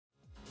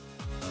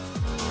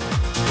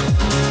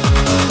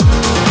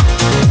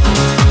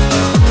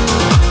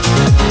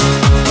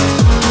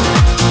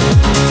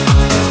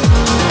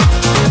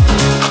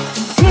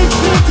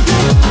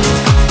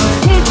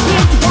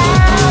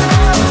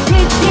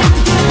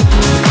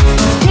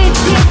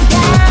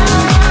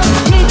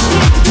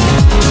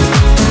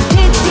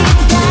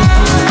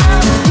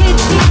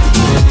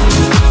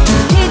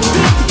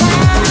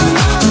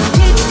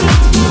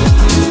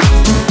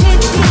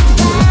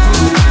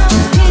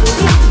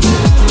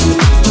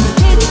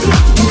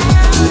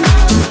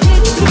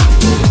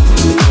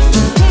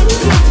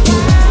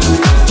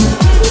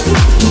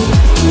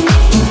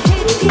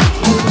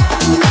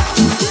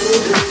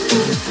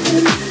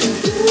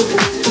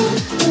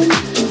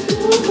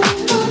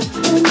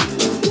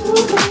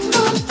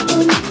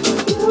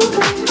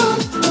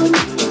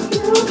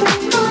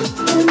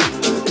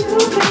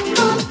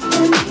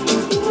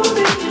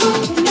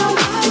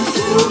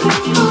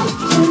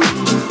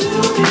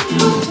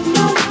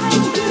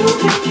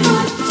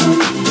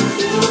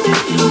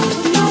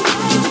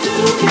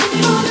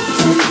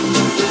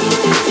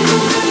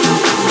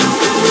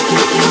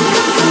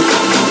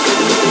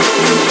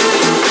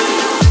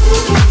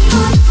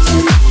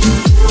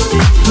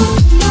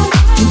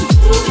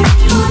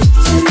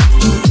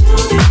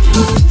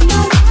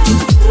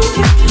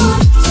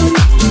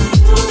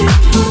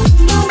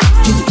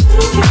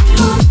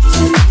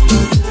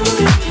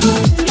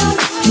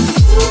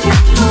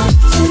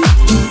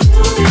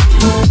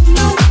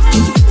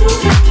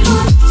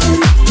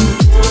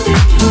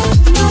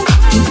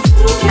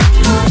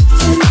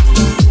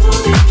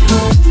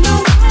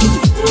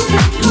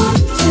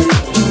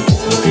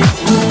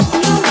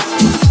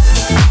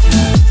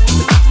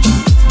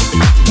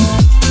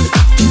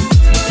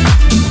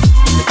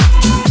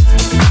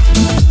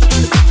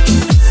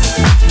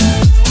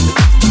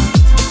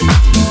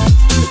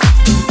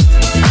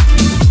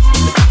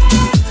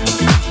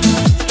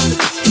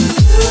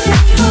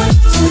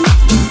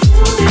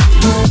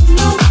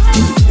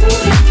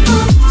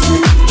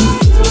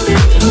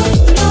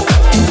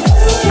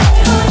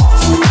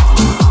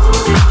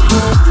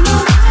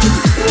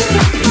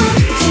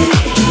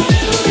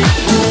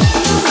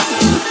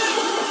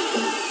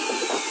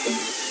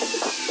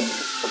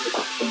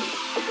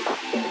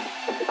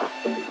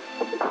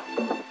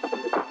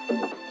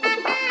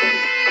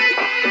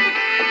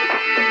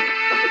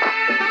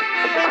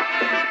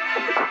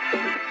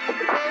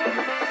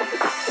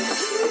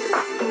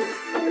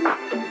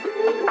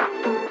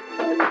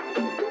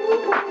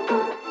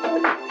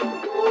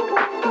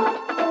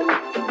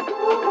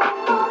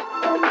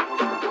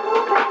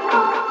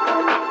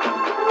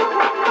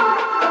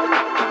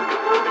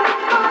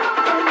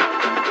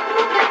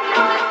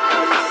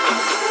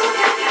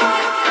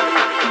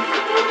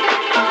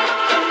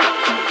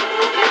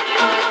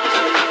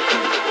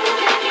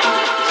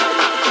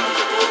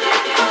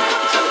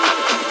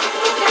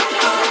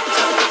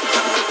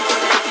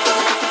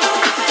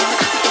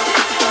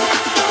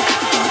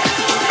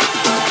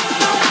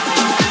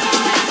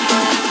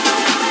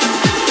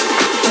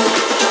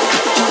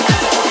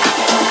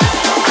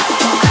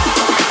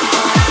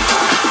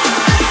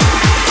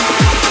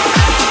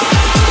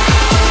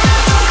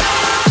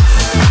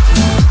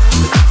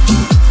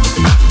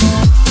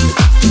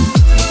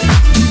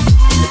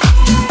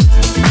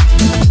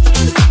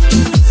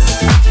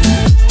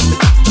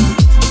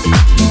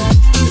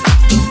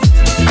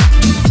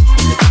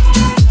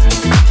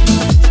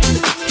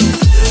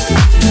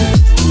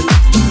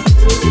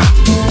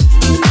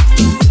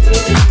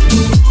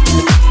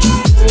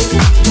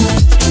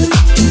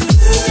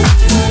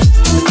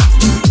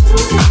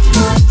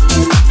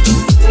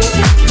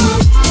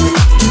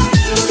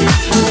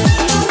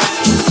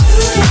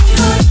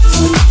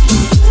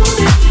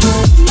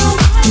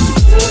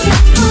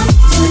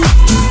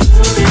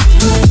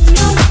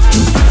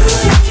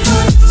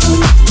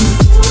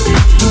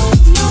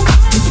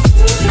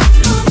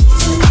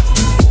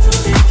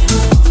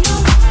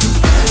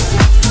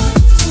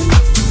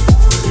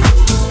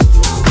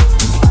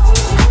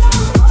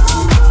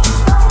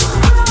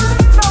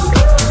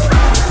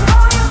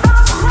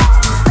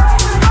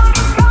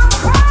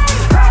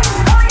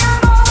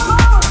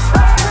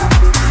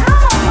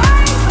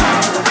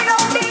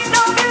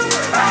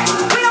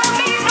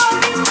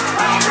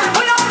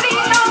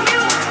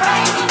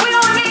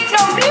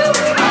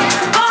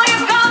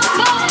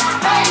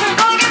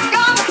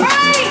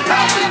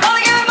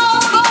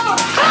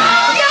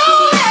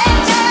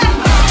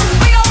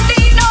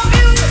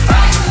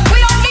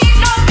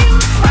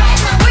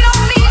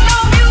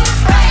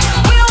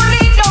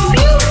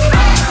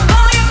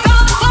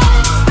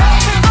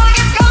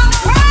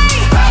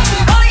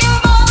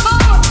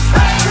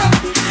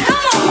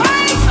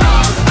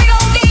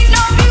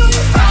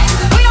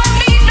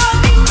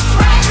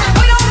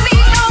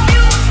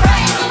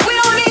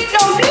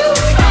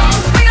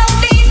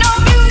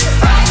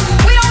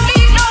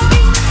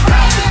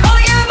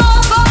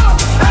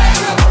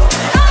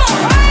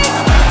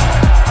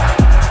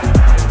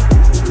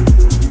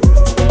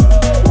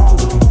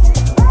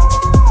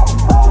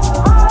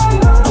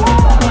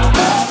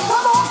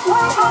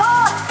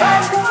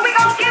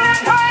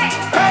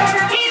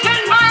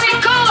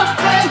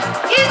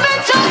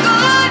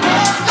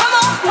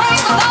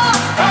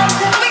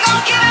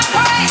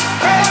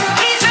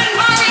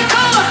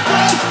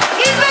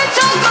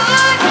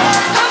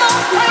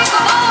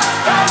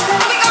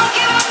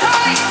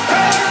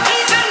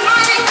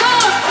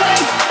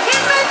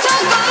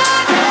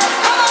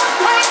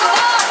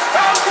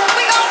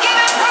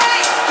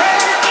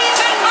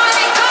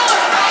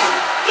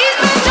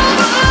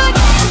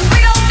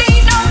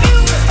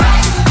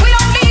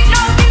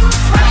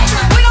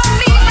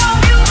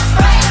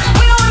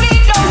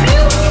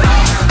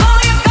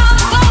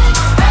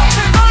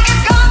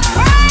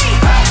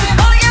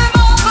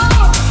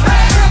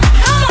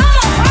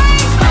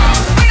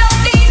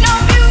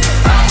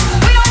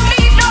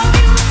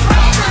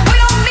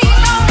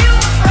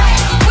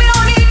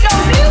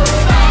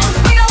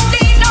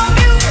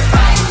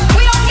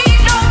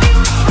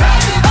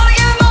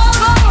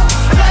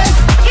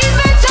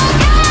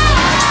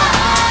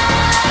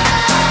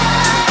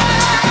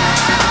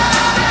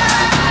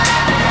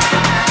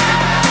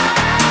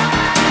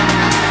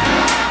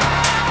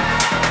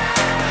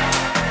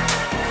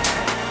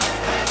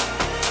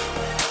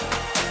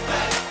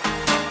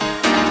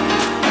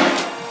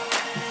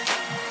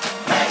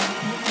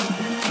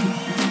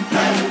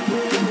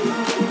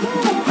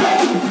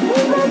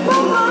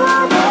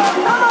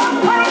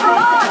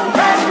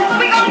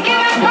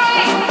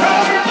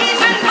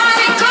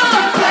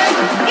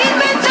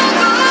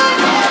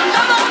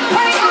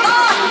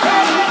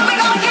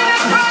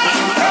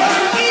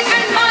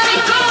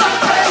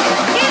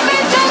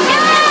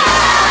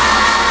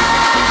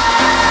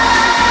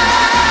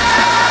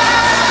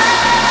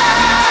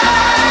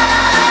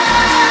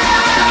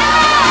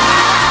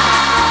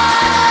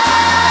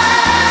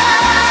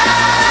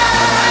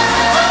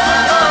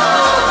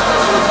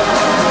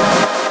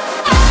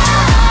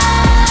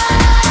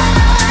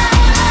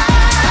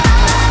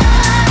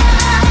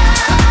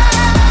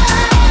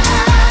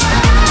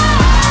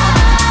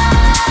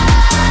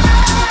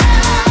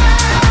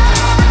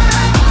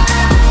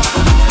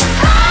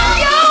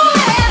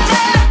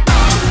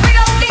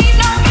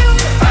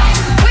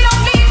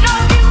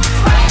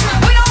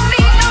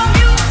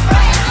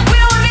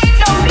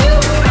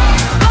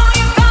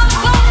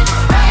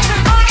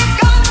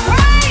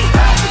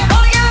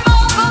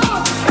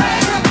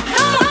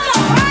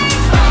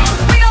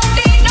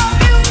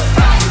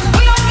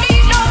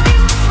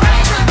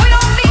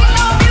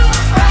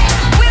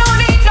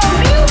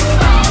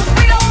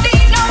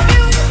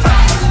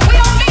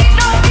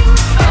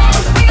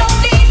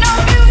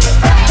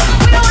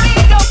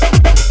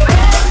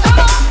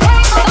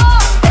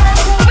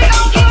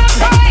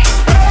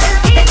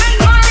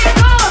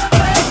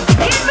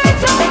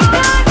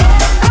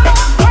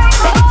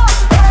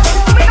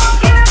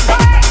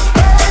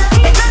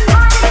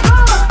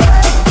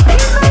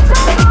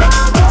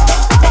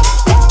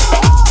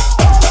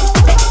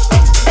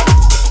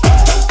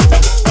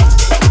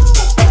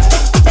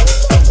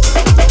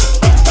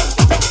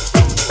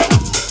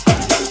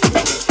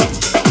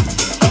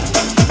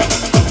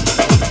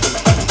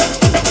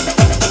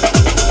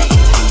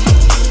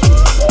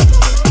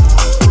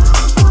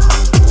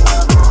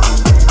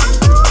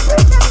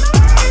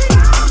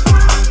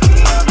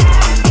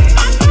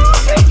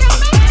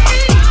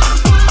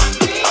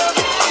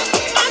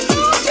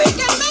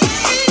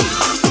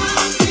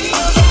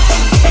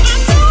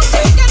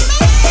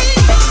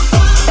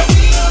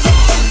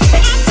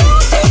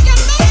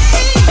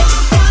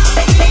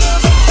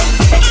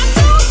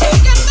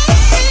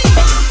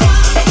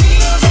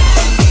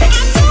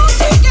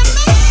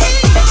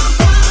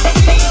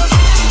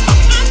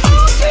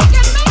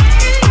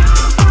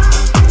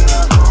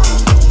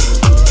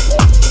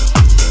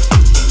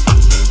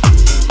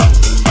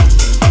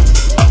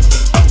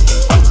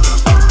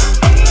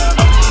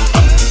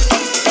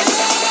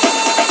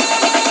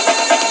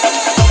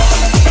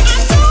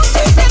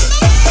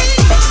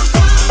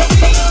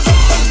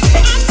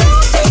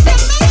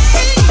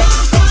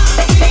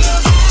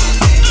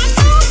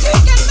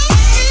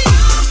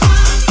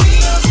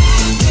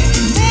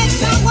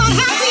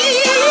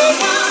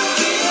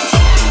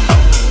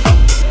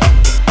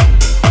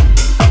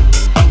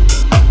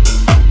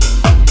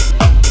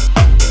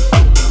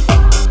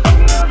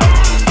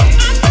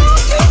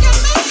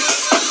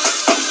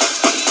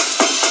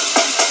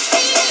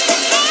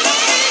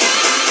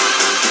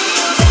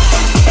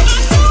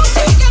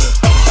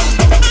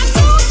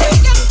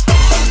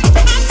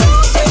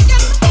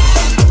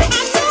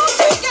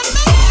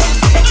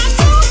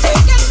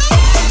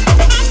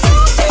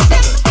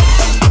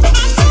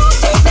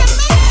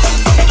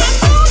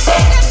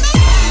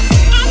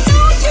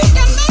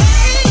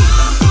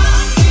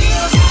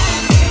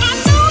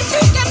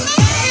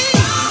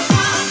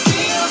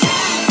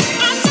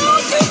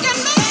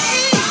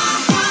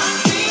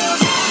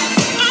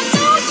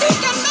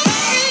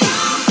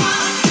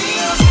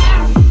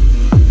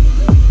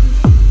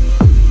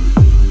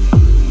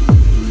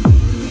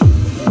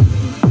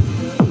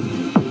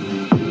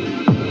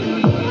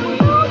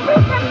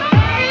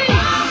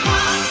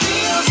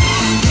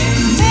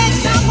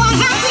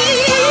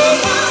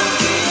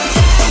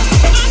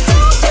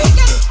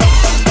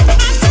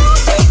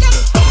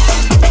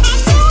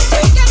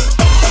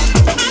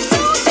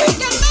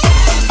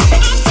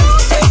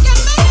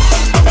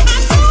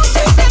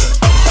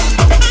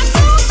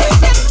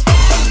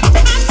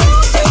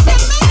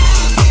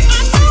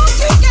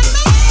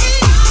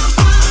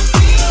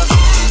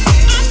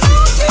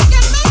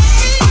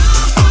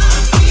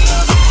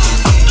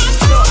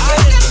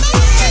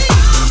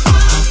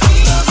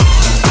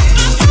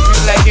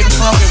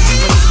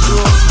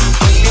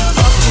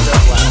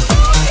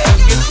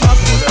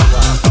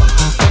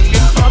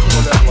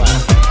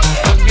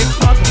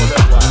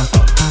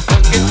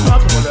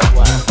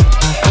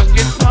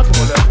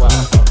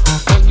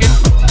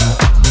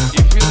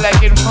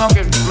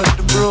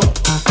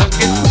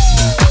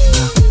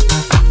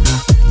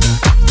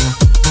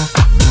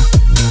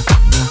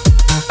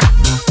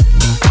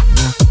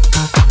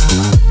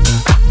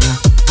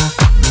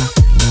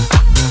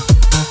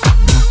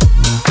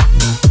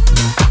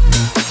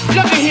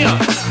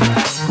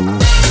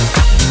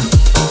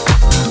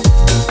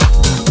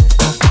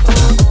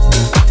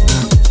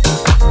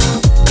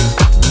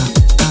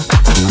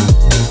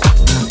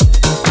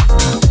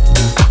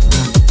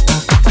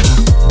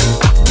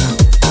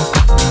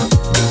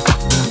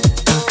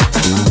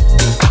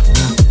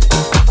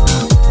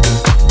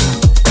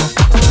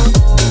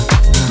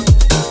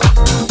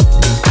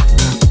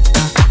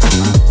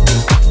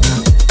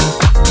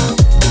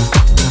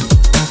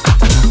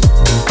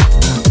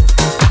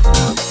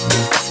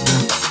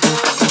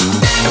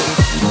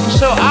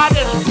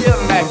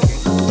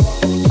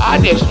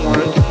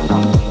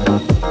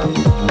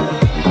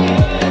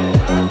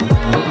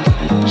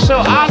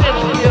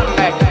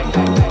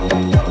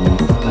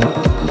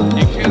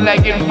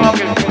it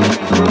funky,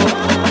 bro.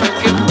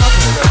 Let's get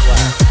funky with that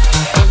wild.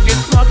 Let's get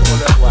funky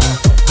with that wild.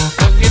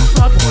 Let's get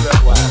funky with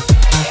that wild.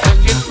 Let's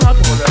get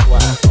funky with that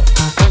wild.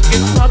 Let's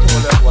get funky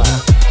with that wild.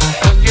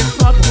 Let's get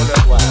funky with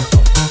that wild.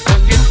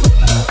 Let's get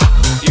funky.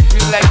 You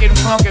feel like getting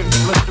funky,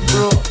 Mr.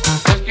 Bro?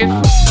 Let's get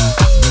funky.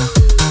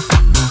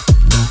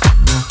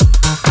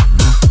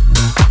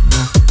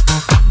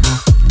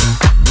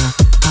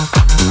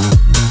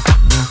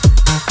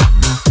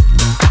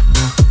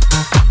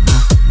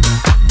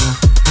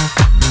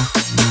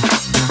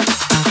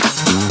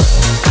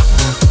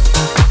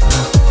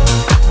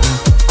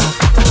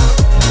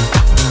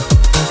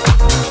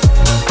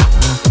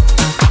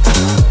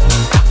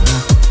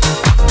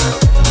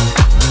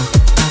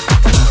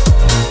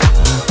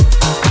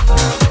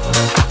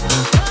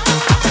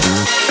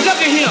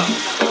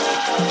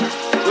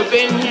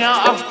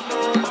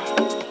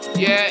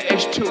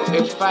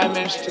 It's 5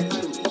 minutes to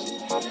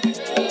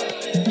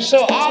 2.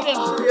 So I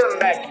just feel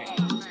like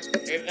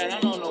it, and I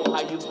don't know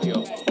how you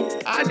feel.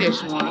 I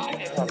just want to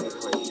talk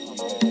crazy.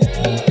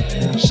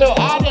 So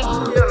I just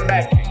feel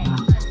like it.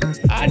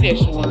 I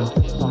just want to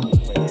talk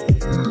crazy.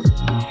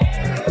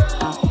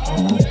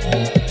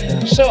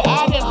 So I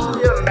just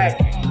feel like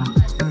it.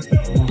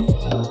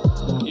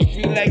 You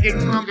feel like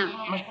getting funky,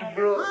 Mr.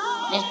 Bro?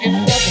 Let's get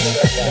funky with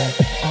that wild.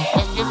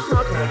 Let's get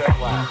funky with that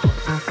wild.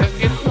 Let's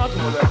get funky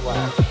with that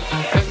wild.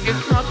 Let's get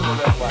funky with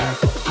that wild.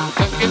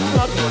 Let's get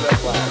funky with that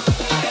wild.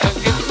 Let's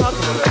get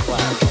funky with that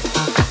wild.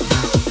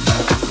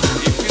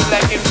 You feel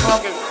like getting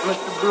funky,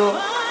 Mr. Bro?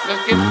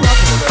 Let's get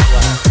funky with that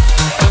wild.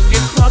 Let's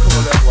get funky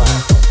with that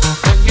wild.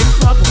 Let's get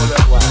funky with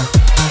that wild.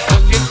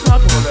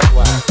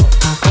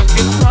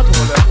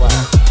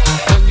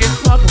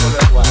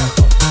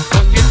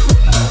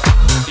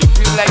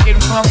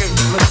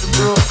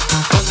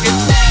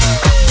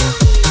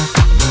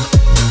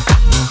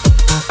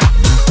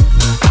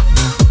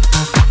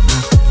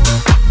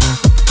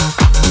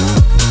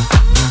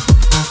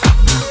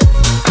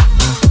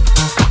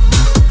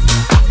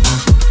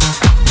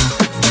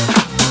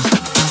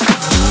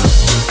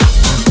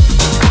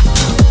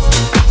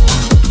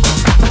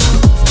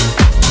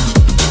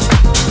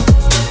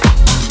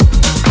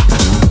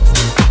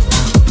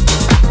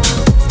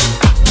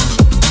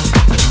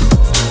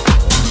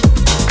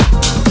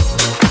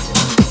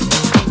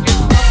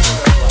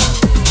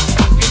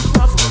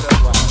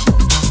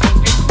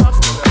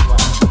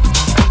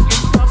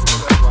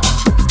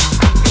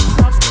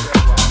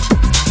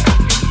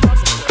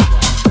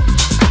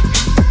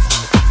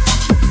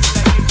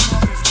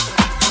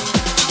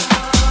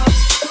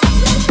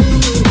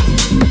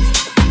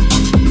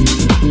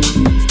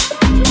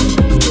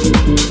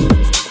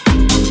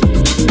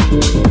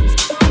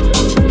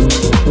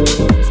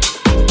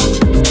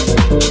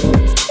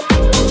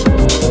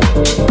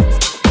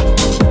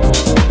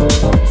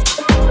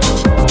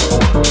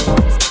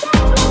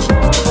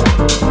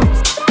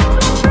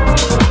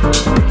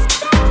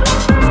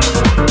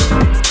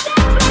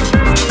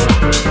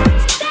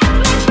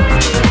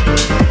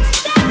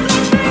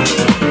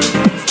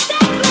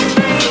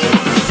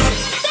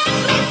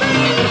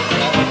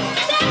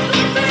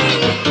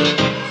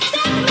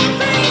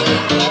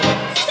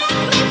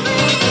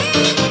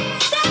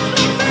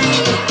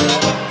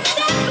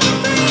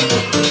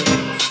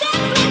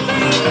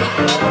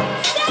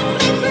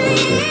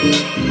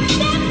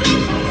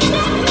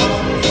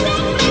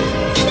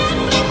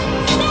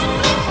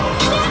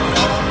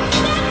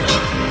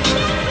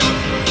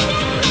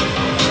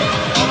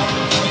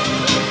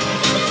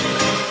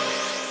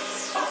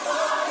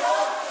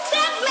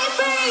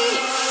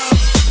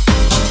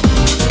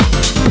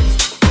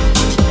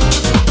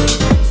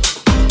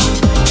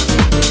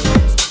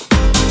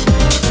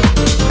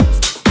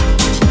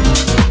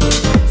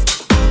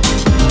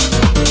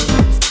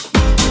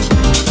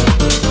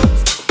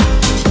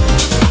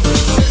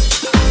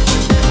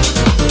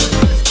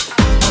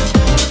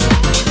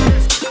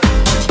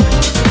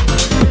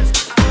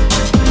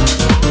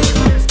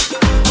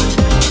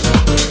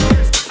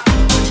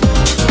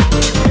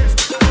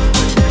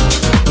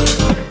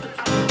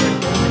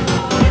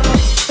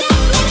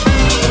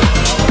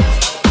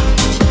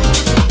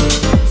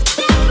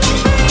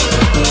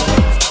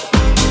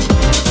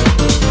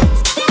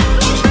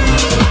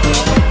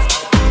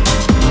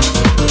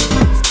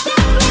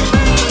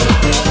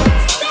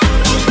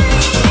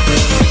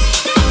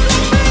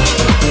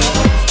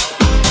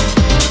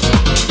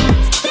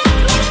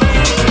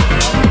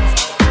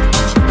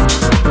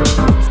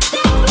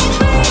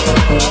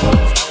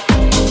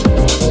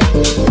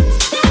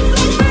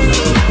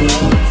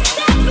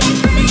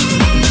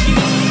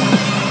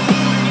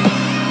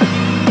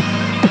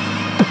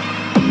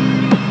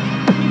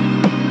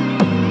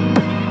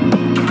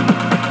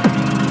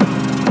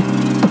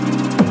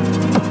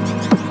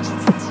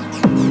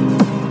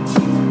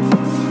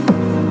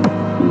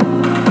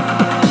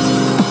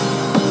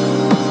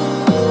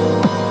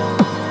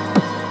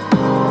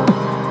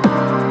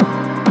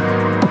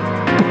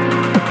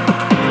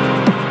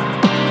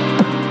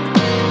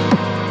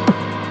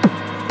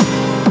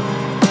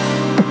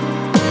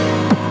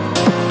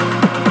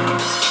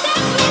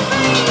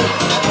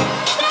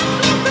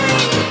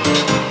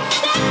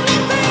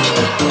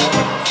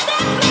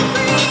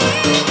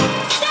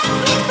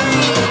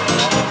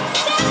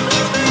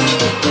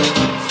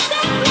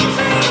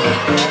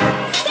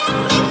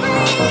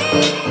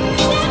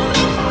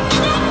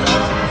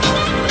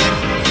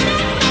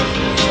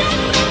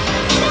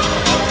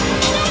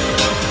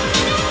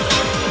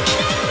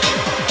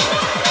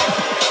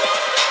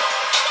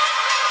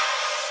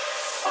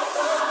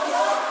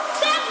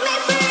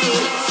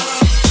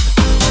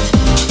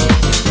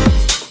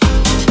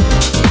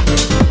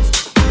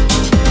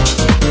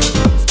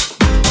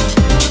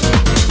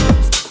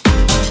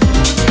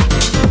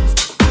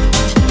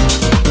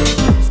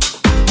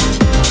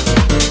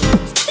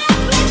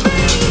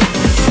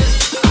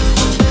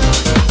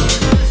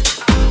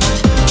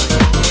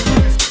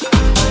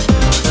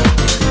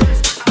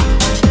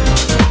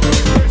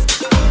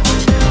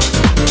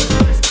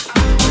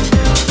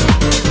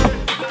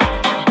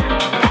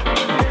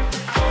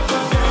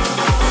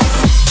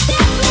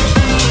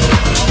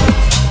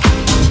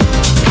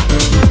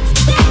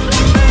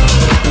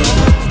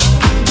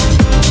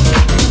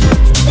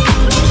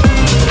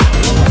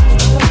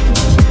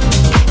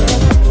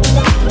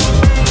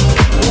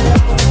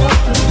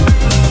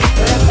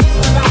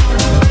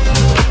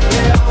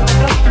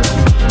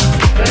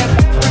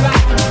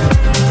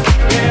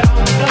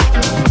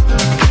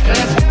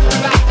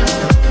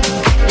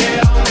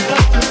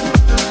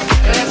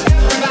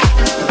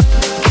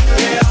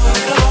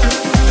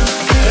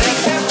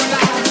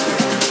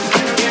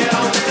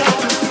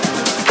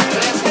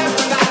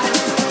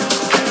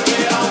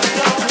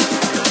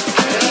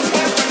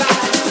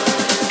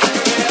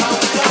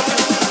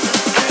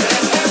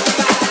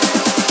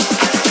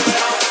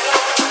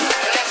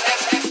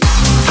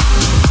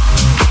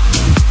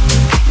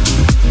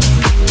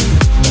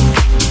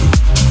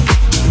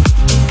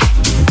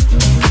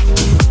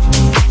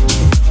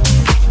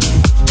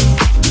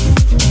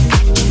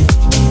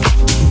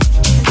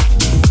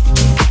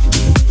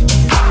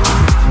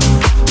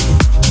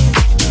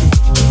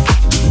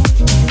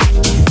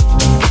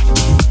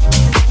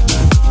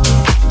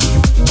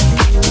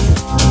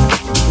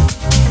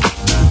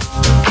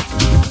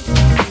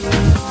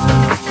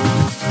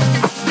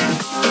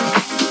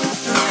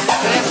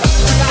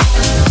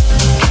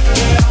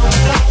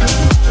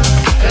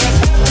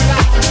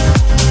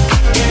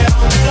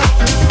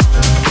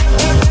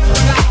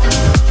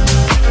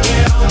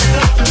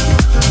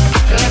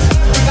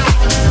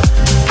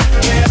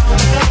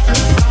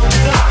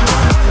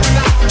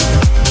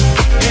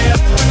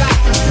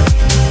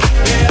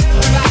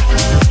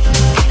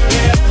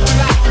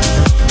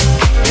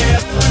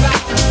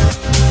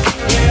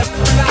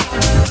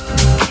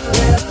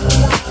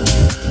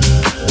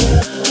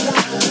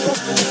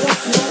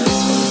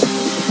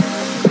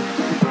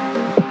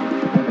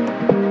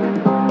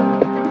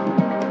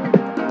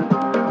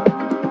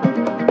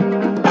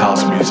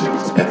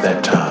 music at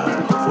that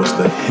time was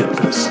the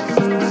hippest,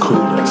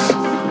 coolest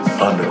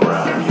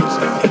underground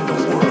music in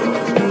the world.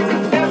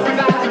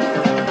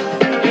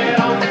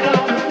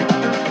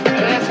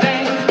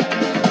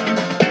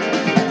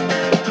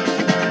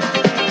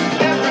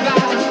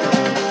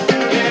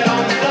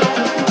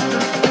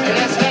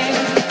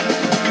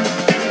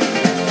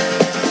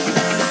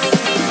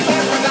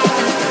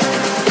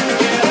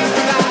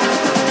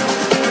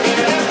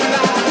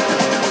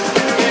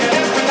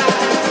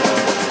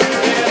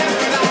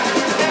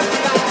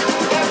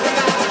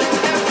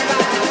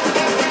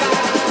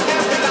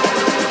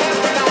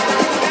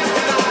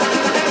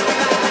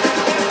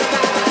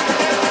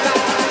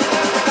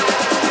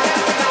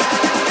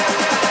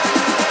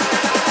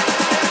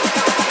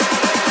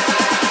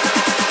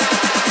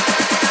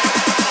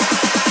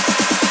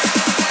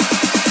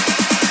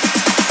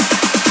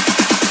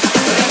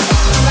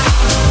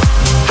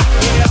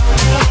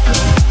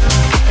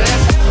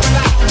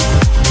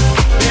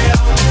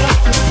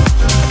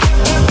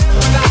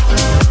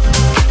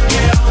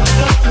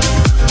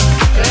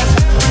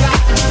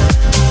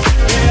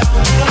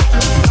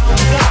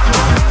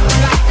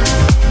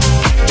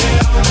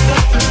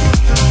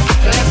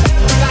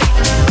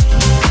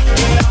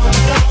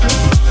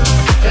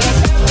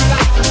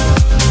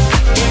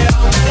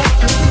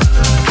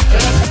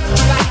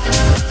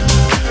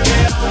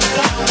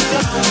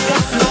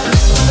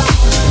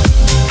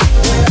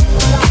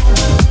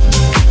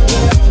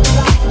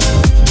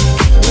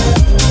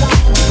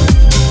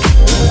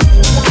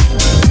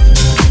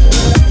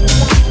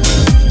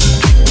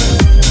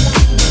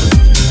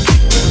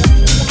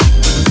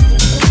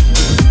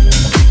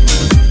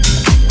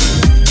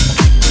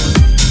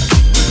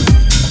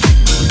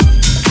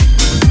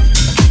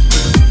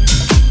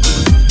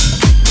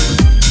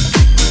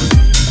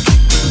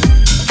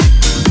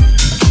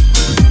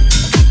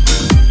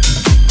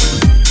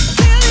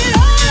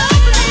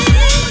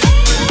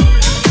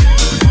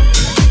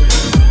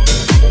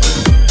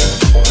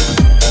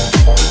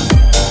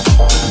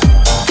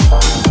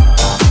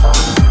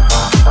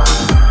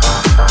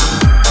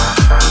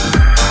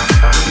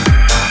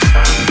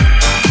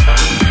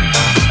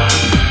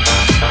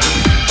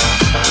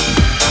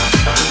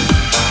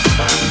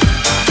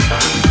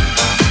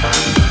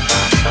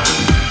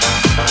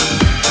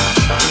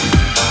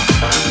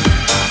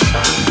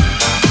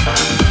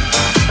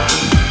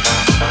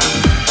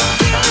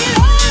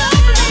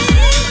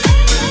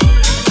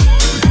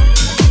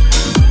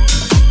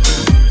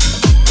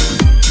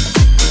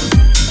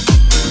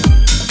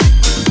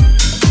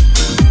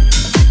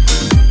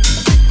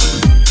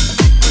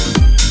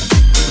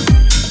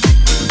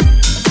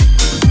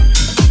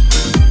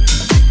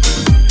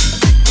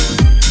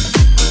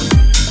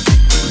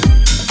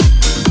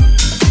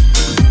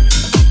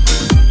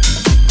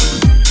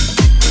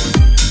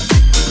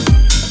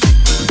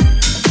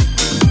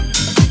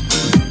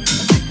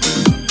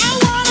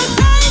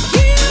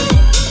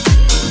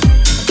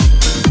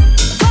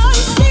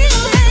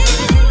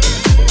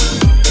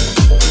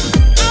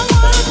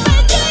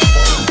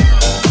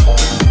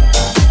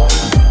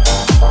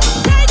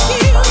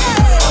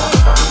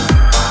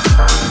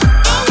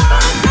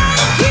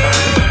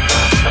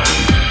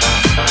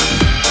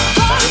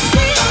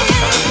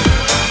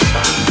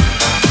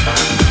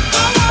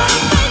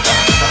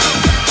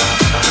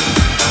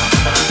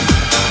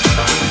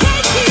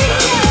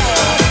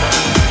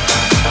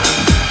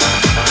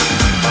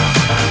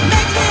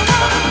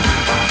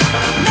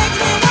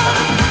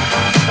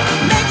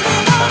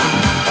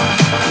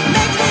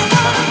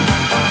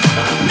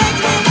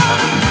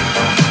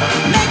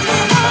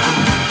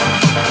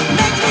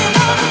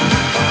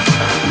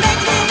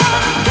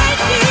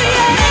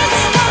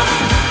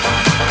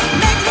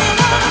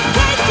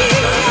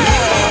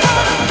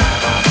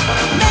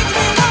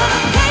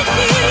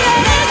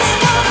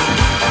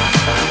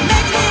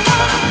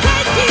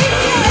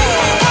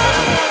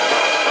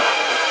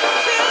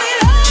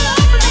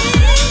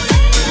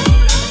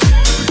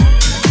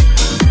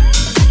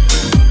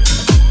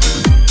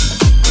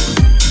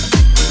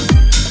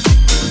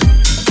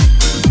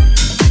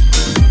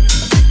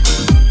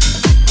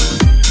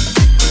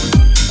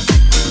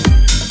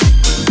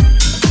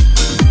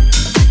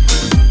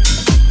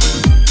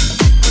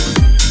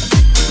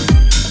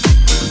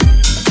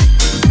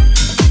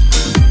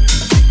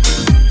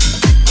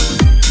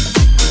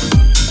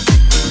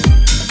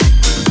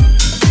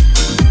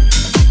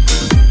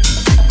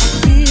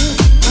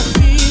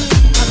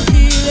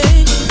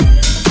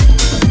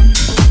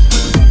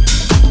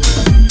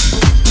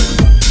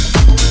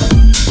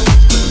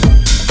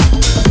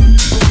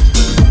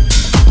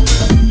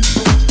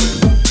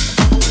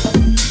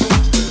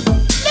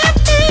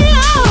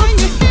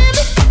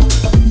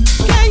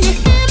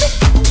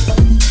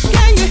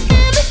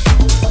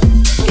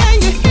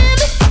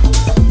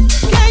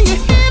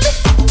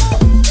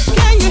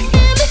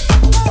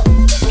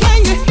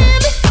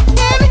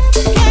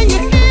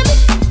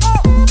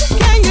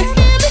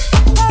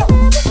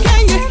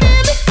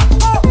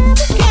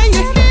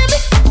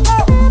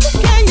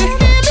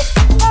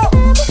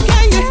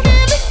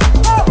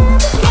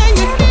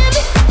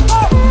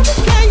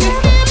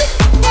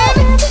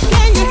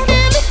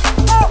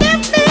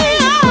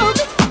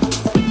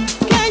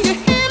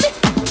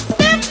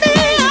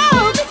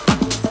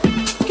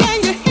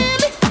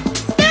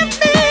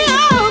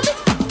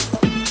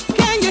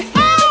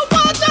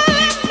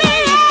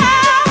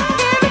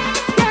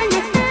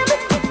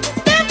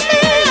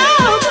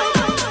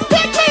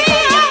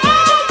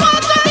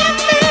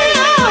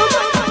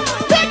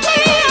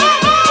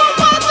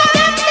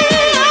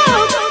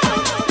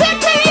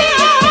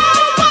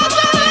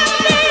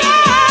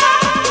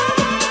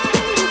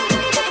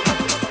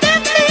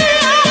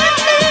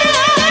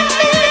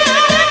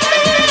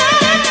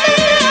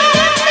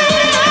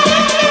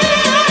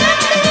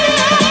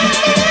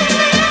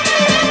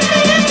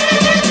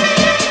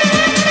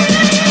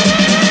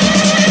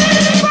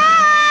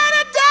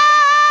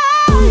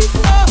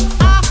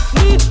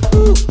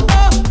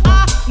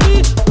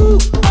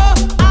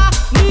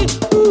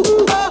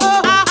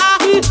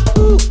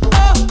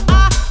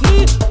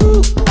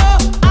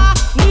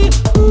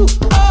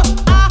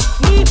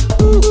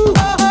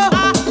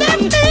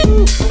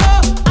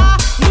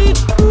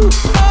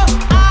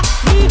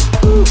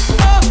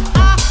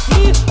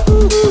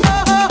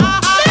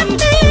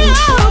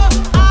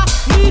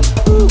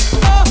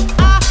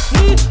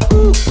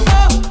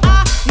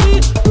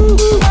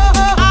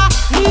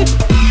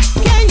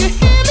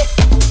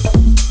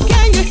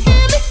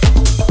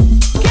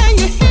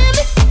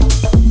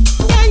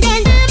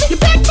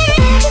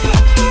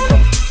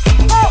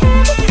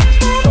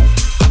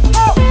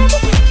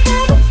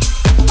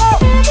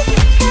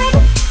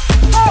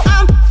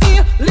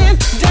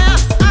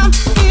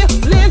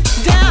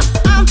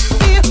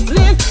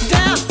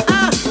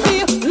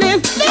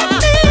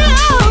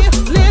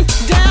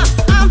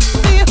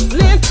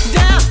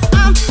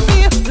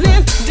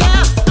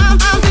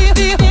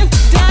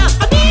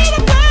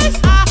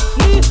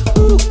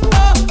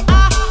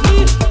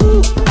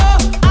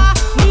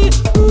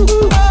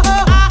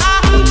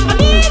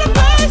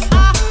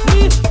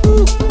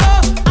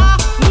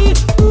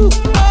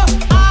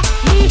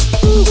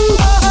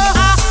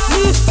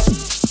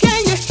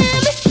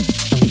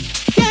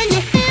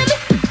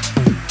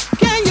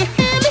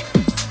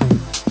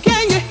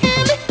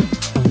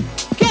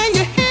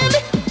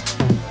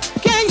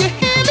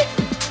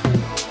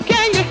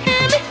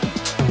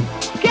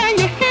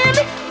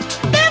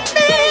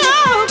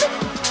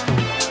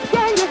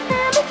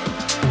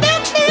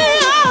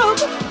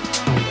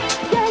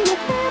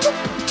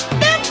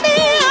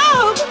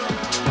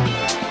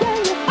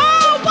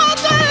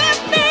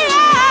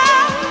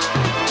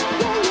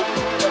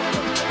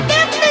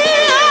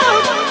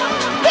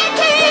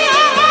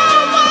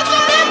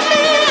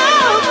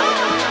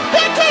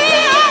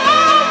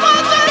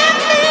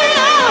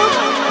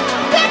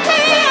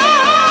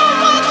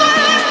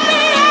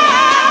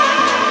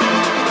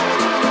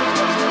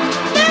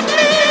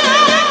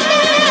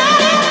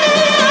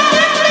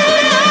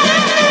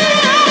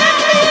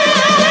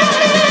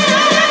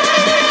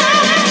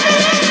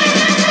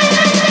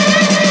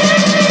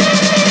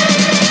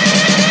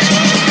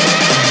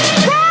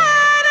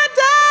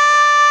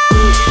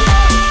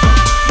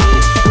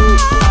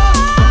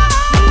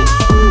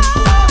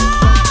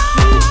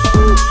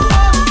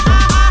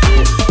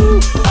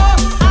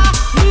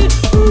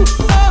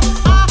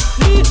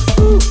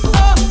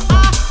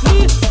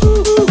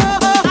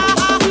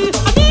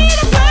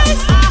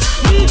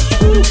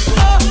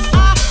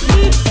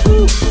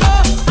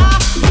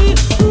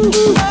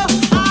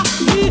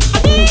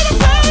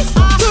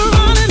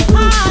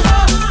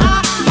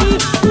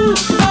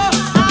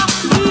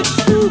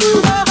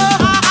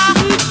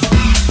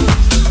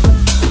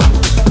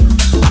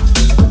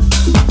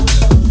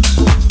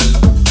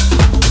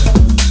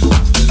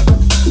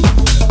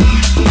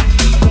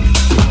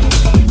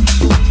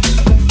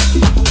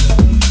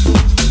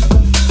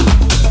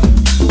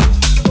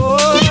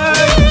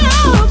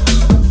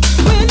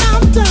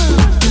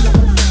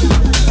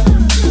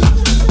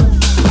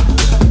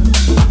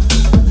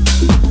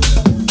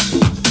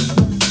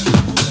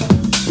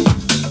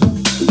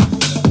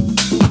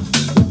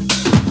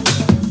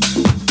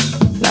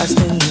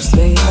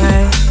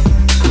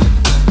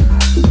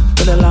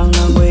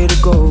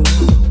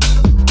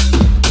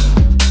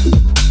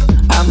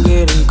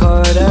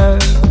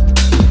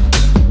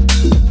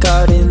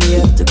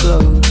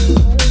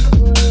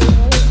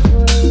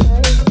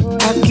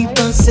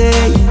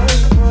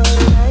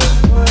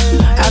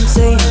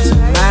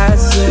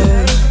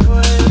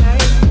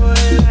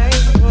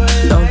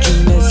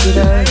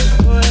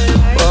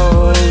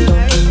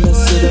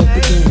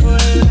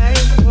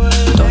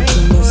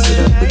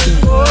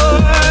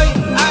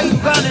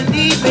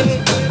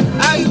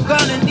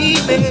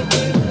 me?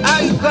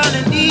 Are you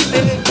gonna need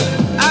me?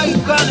 Are you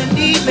gonna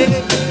need me?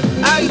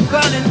 Are you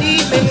gonna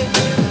need me?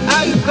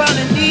 Are you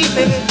gonna need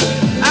me?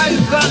 Are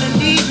you gonna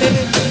need me?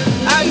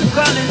 Are you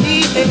gonna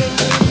need me?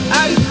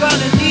 Are you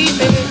gonna need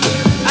me?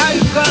 Are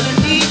you gonna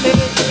need me?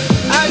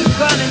 Are you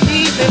gonna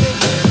need me?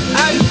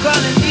 Are you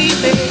gonna need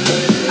me?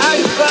 Are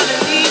you gonna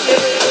need me?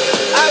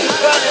 Are you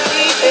gonna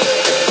need me?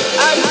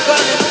 Are you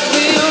gonna?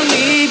 Will you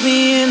meet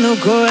me in the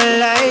cold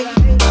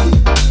light?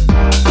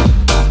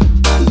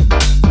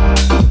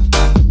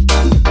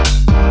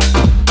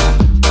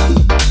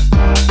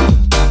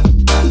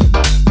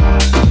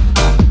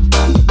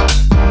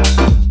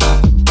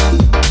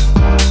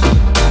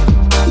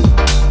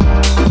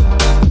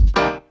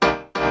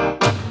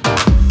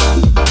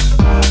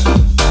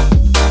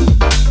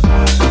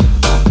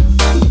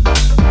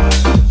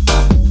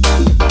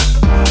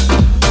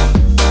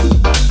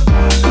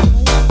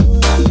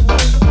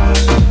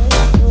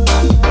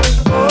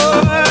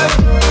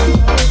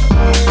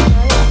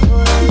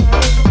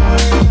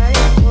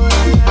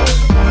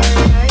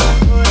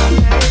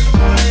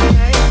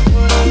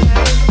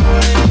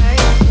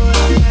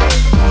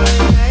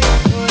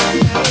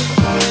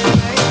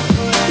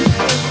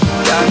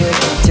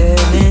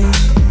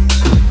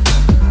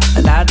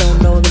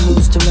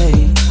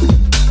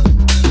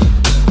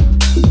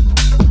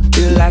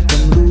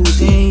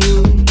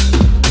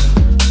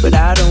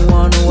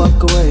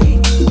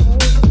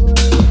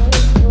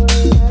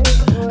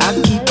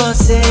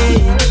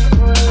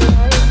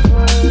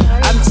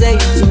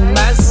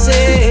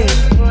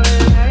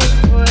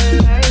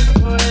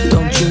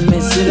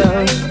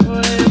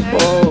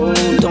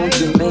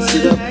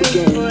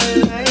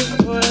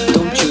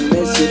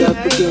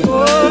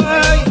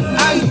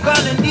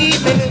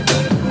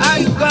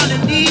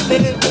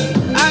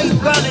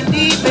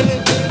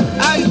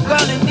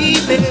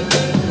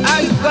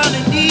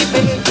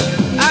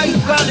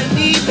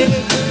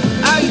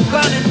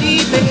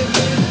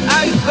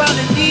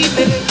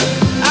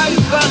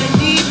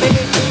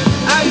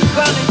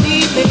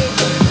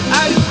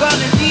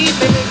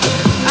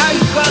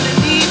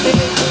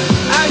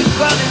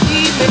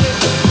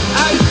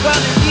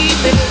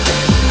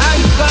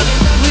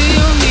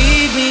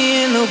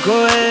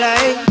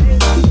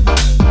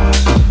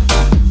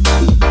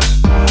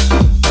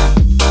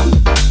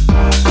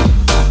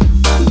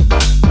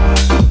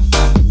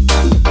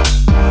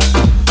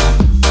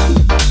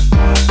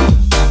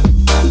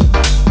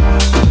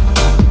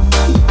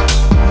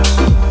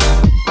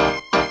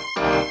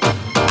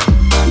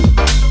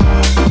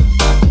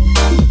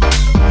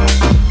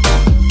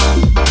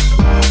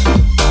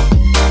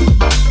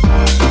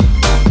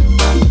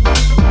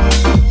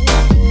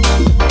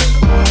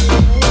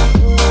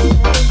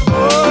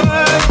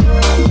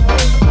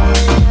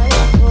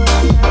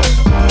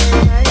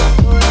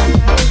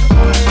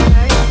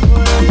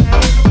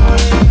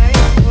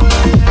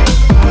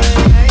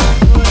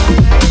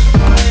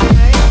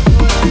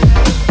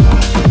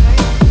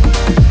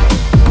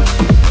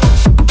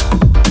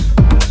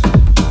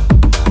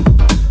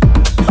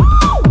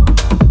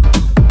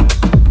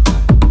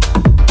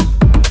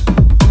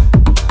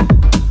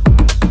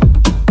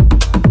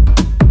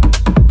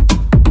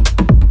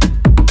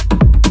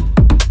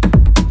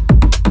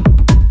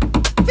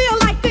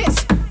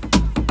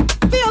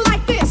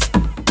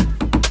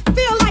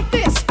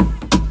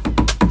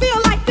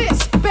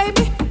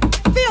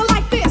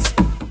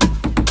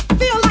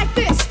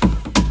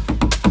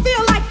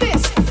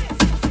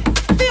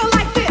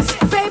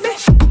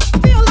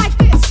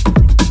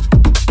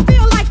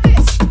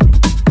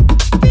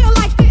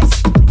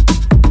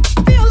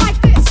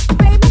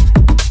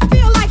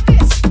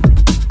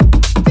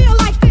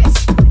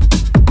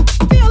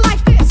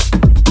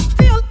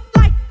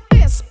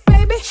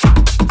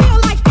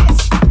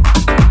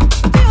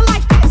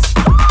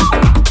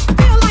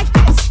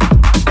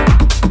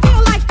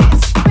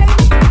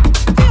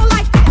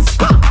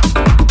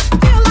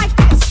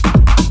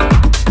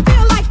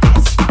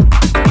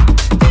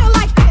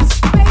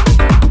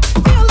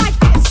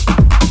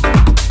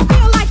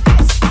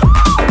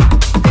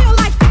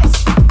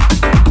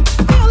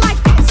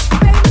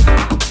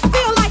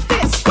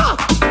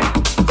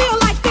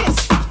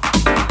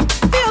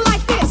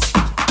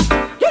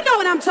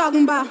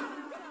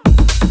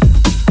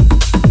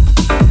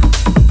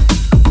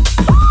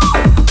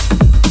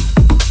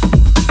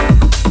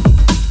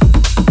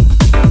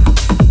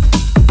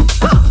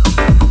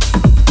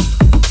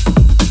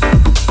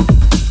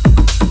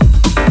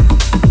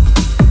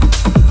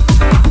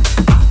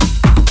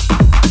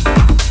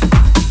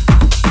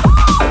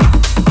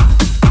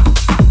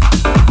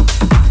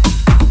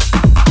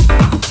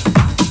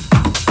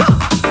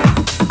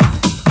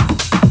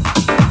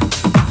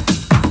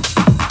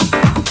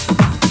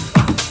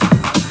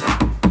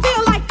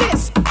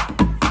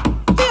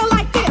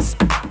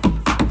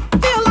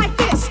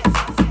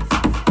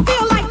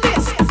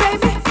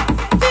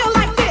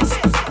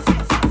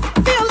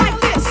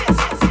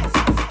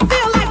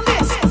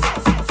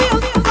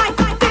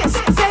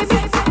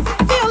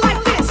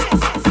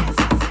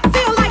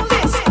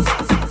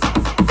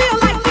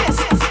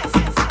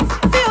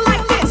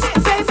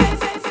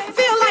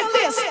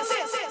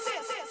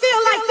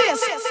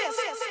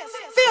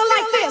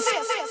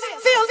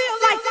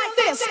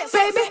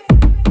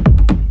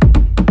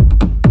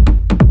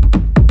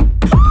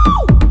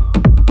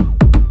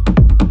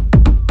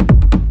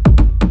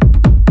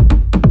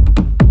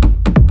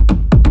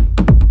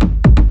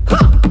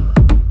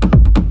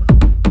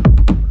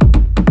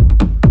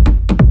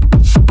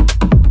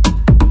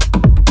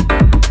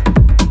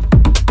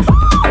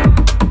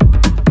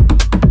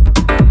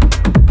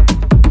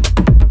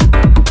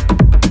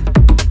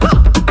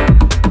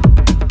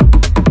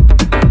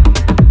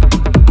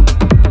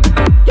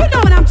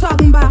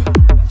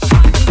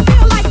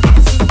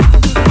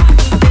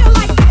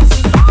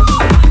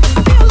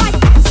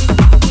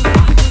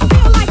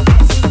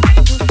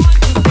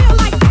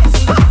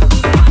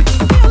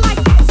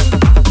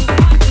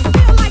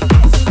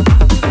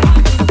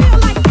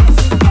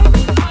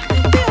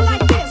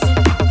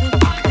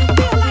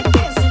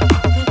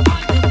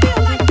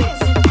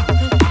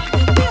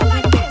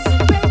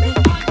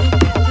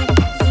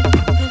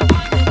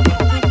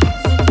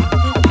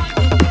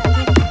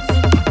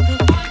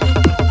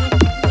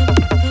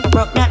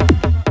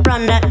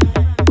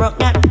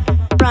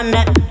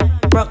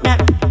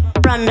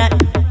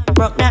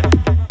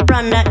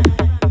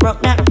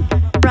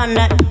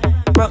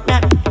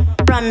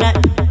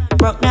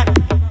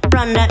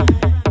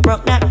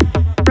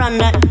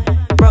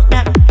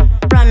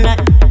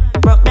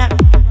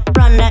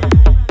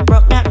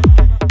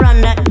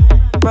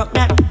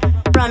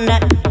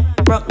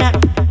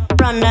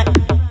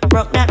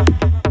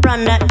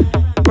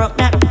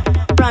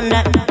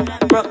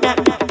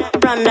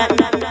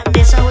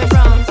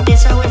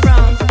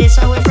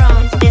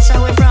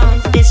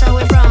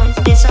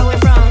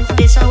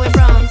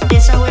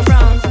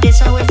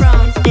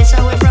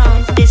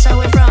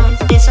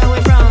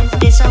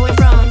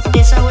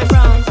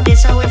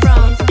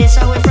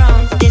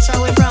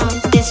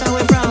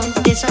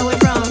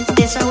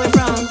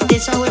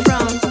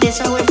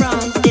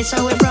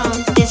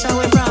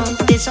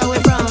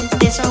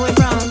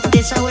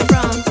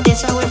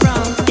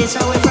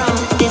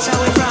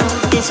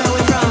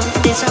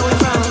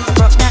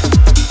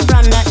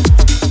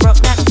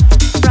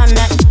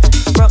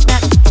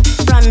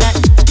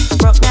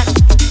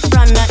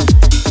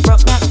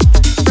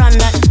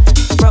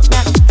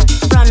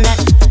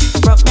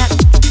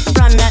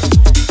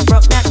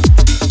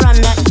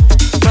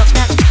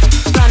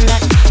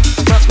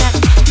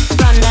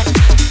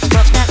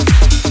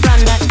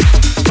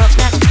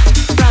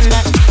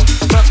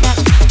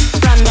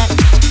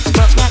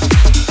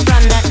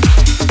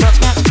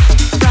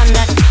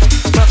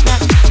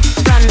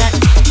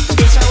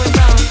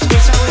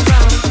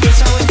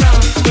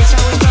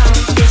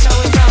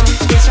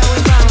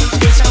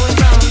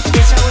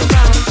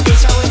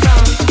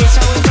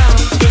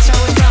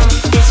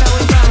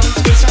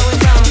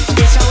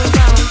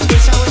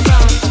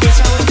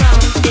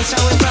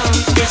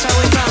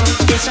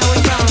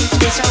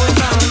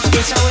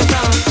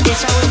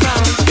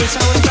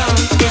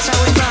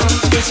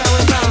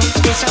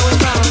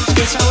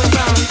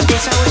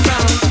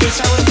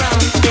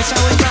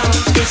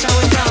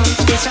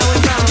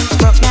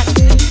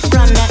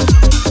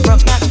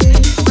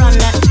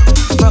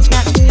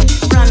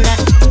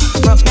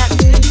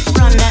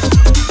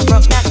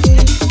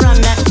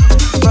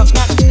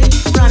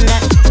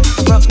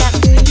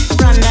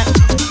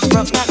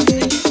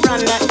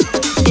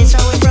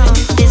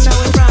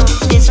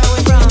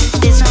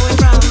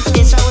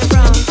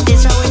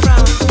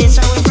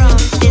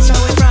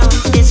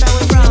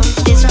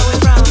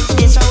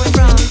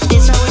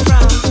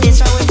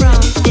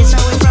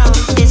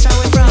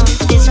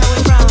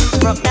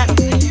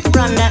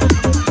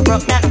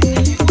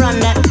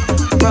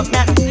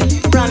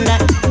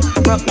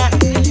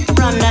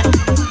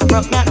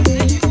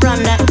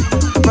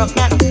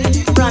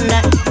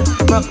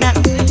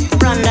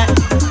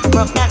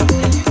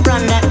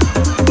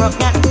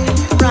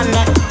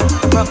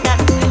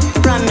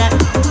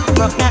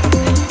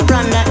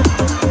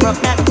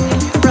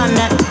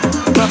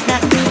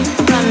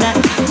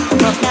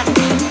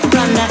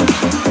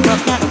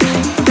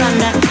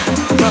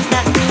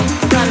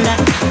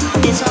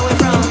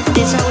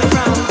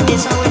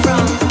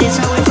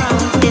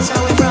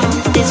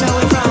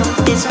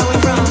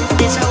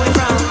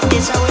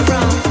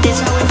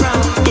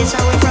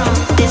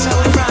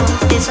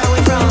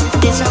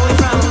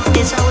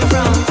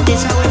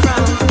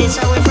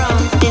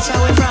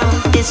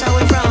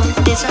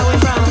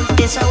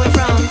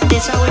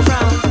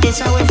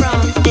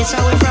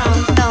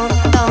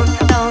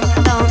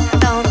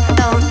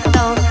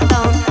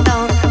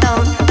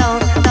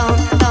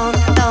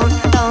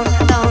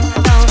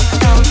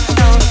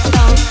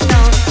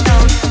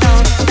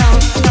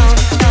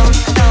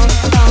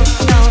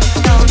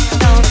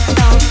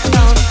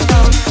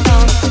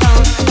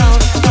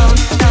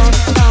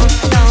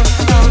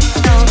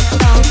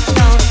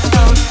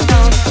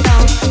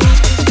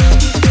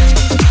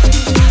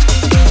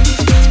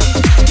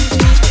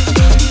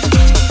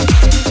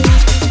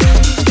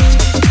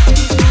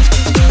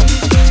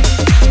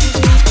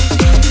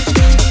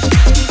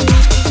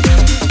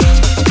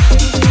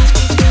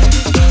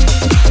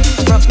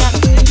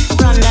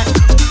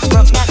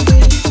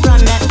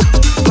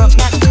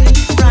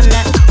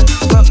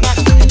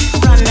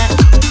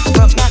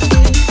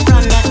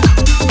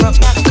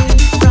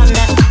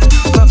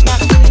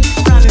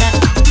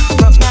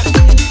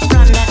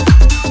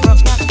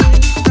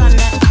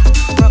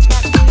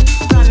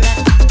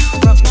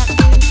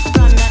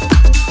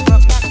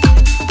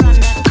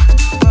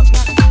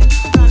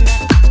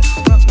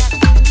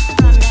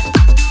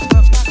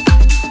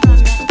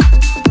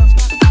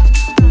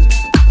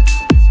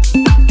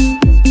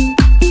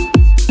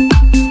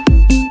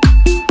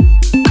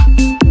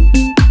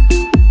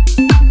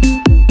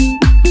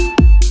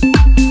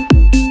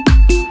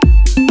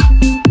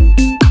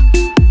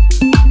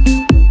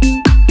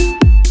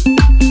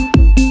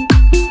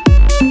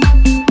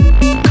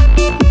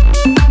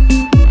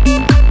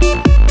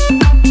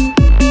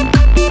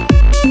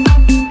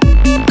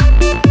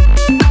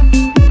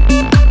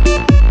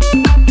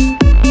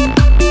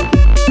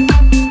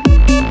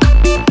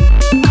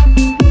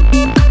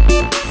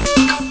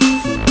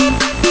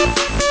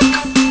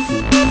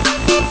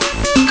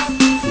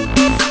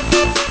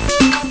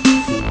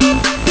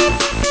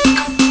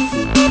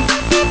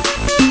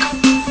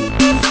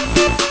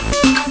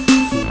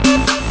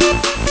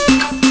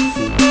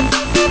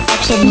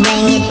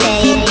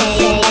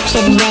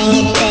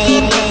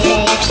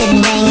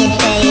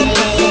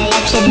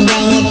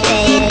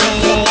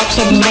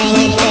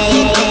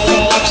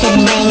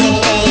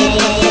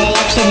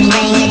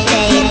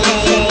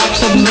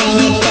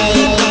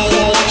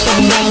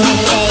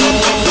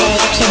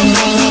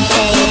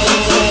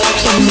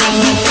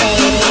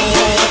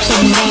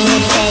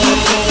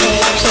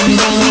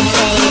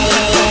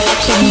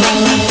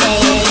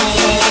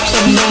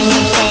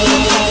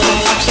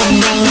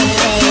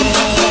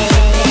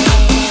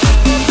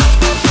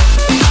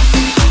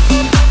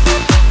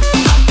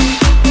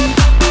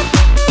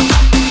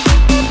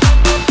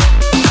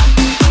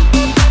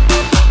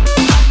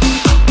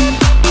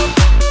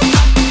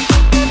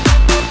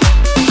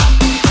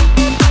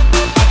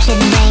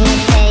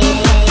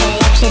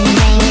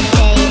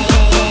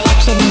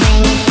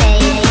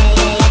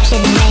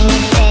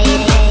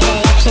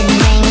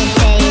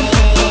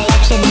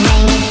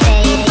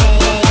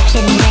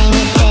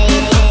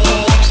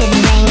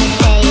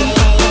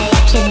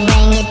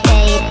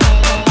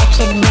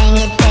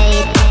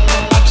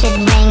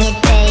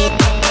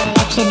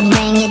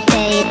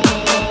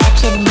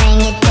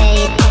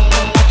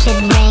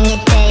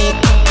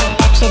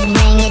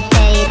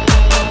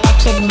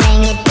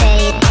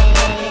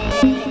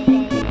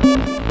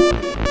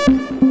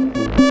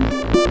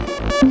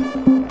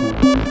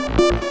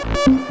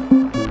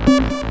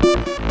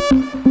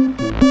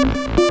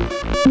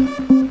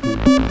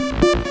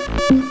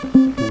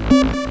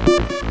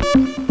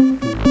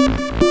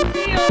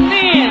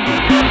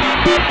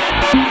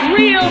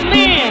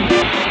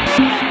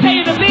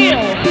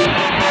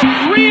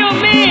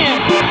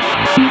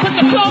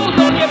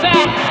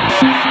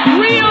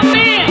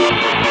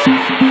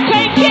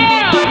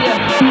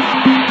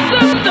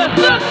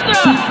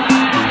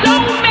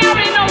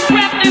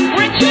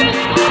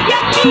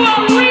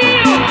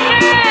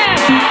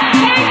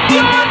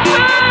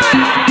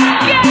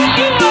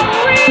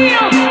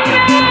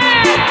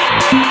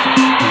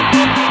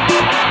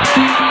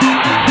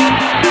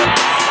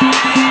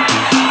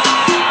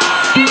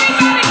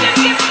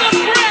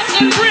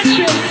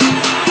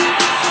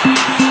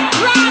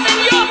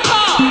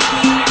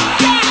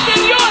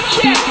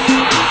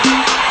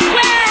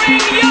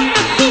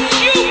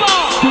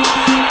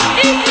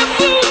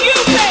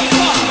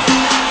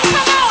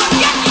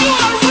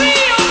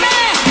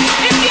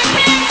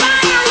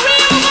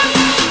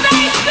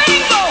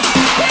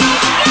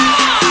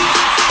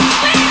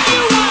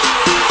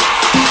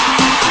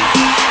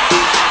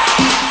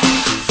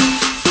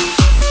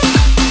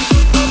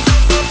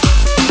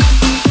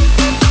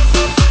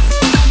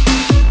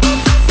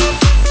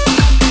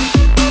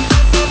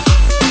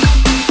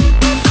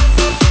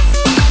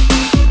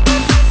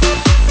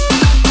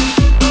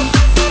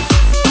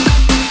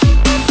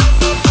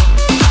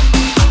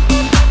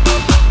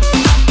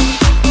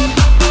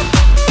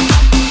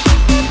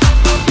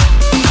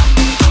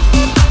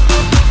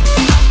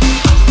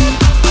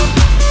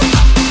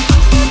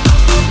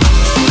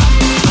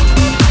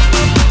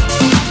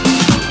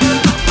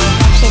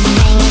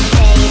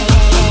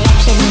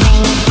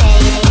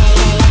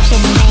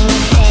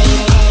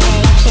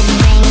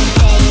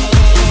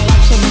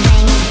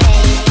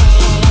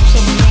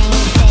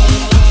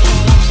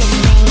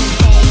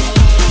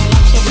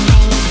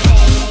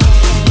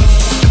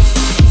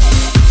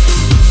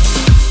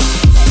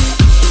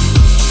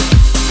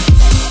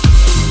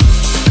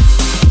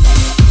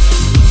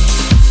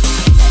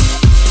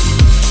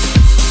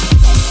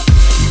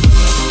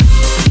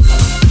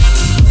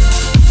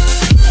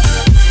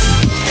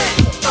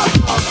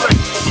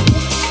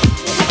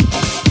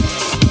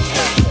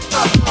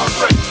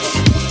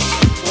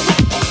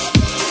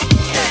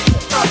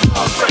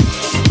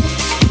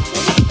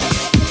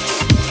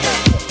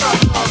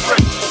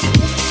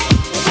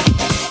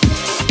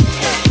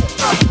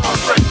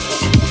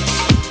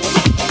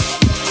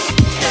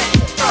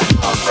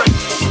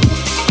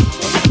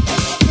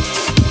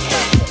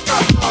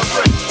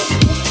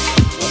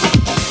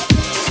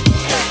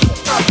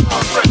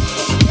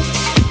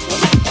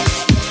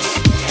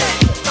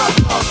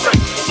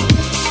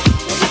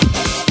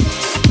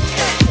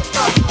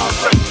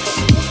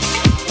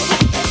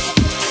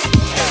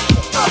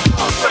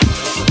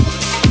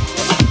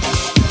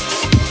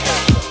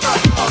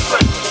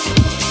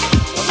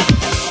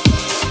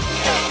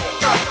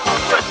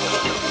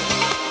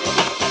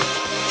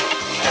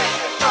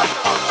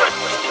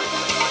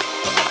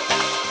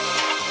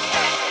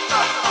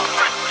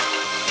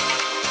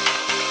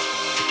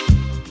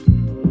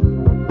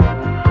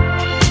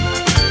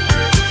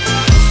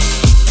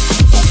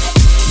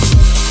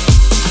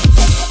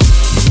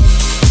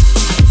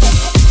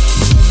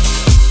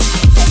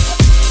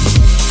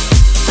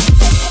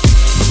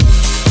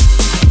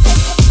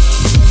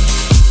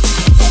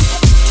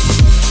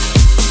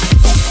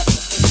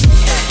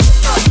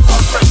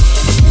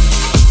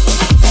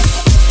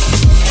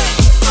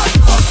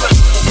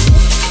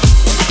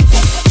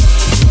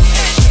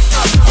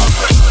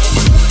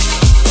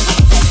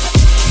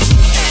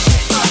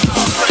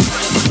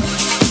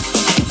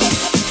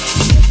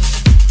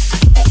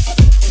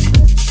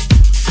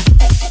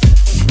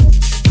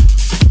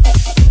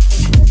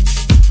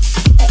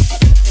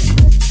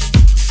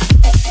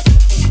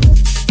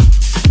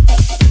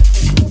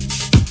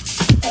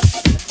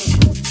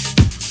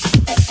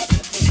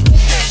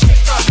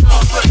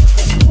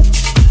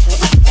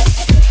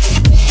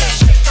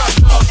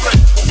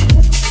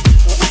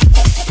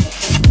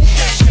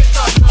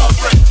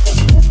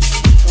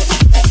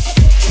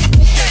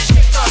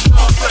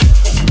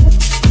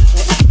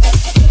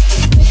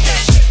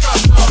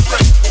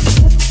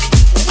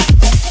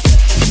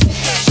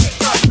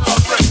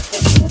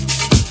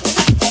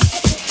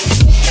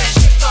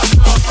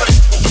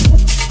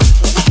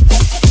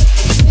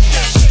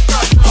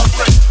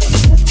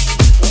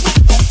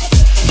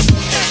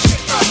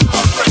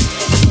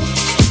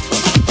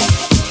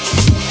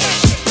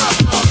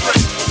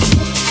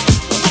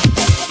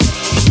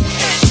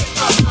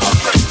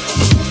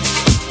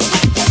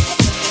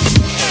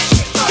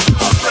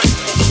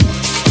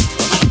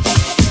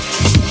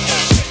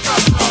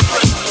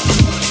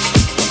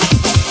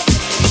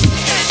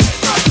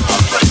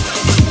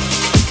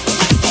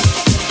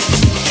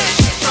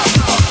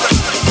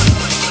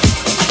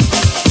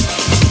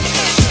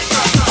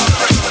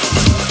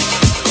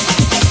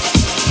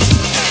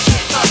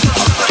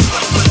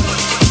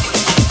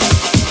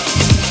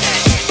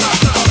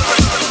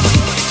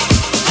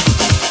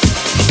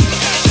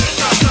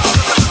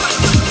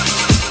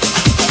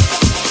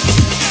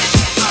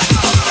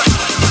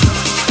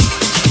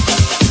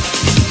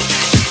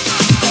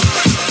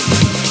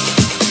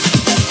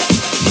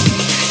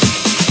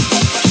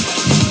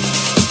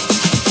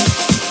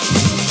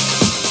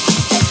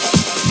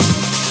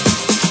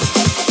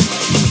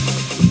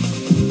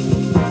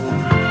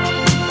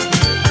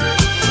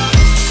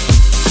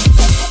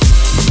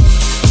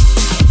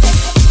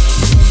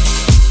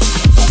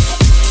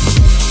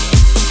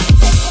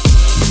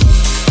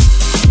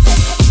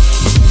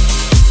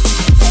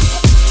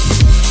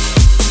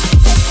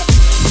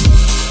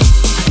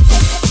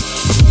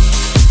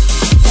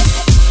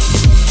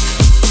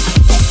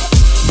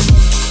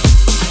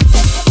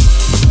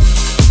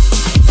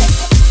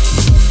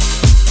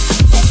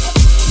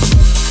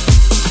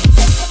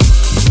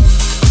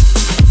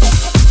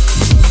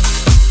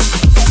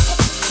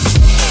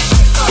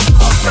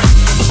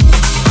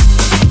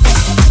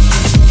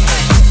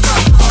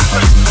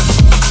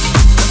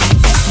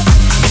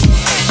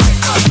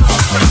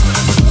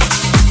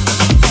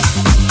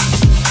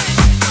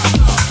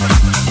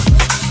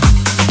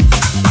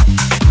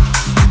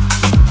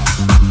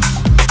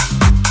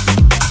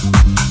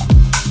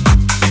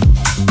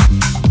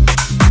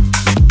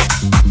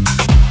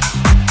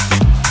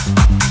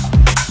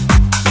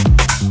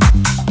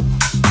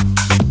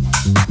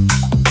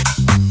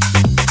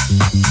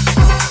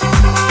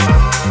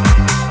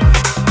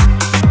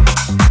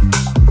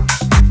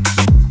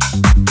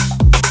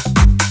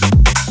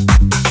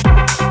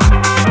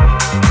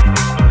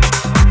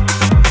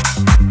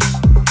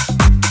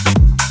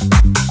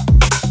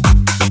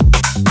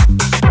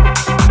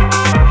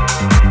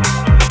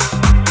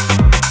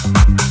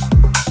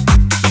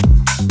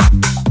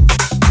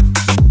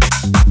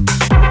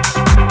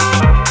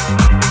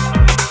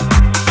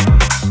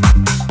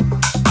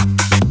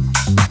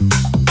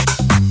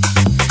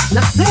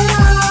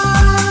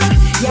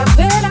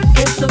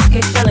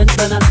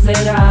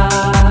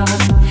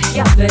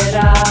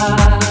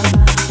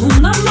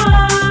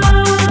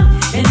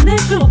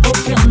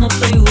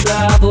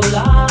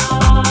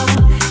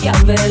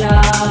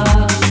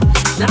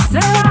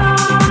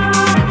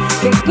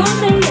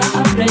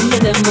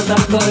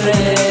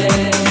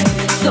 correr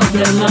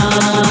sobre el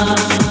mar.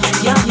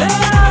 Ya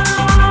verás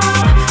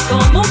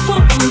como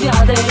un día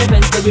de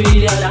repente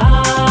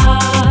brillará.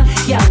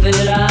 Ya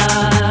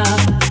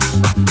verás.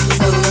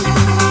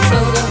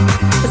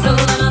 The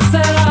sola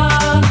nacerá.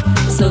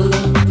 The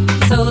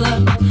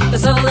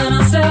sola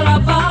nacerá.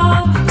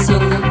 The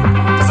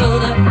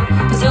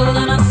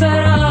sola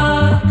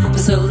nacerá.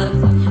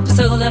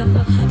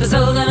 The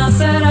sola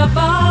nacerá.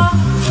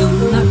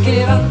 Luna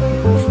que va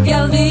y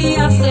al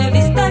día se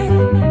viste,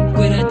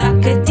 cuerda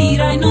que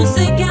tira y no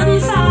se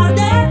cansa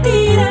de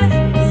tirar.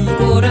 Un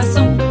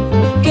corazón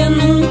que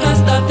nunca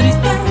está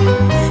triste,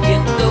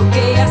 viento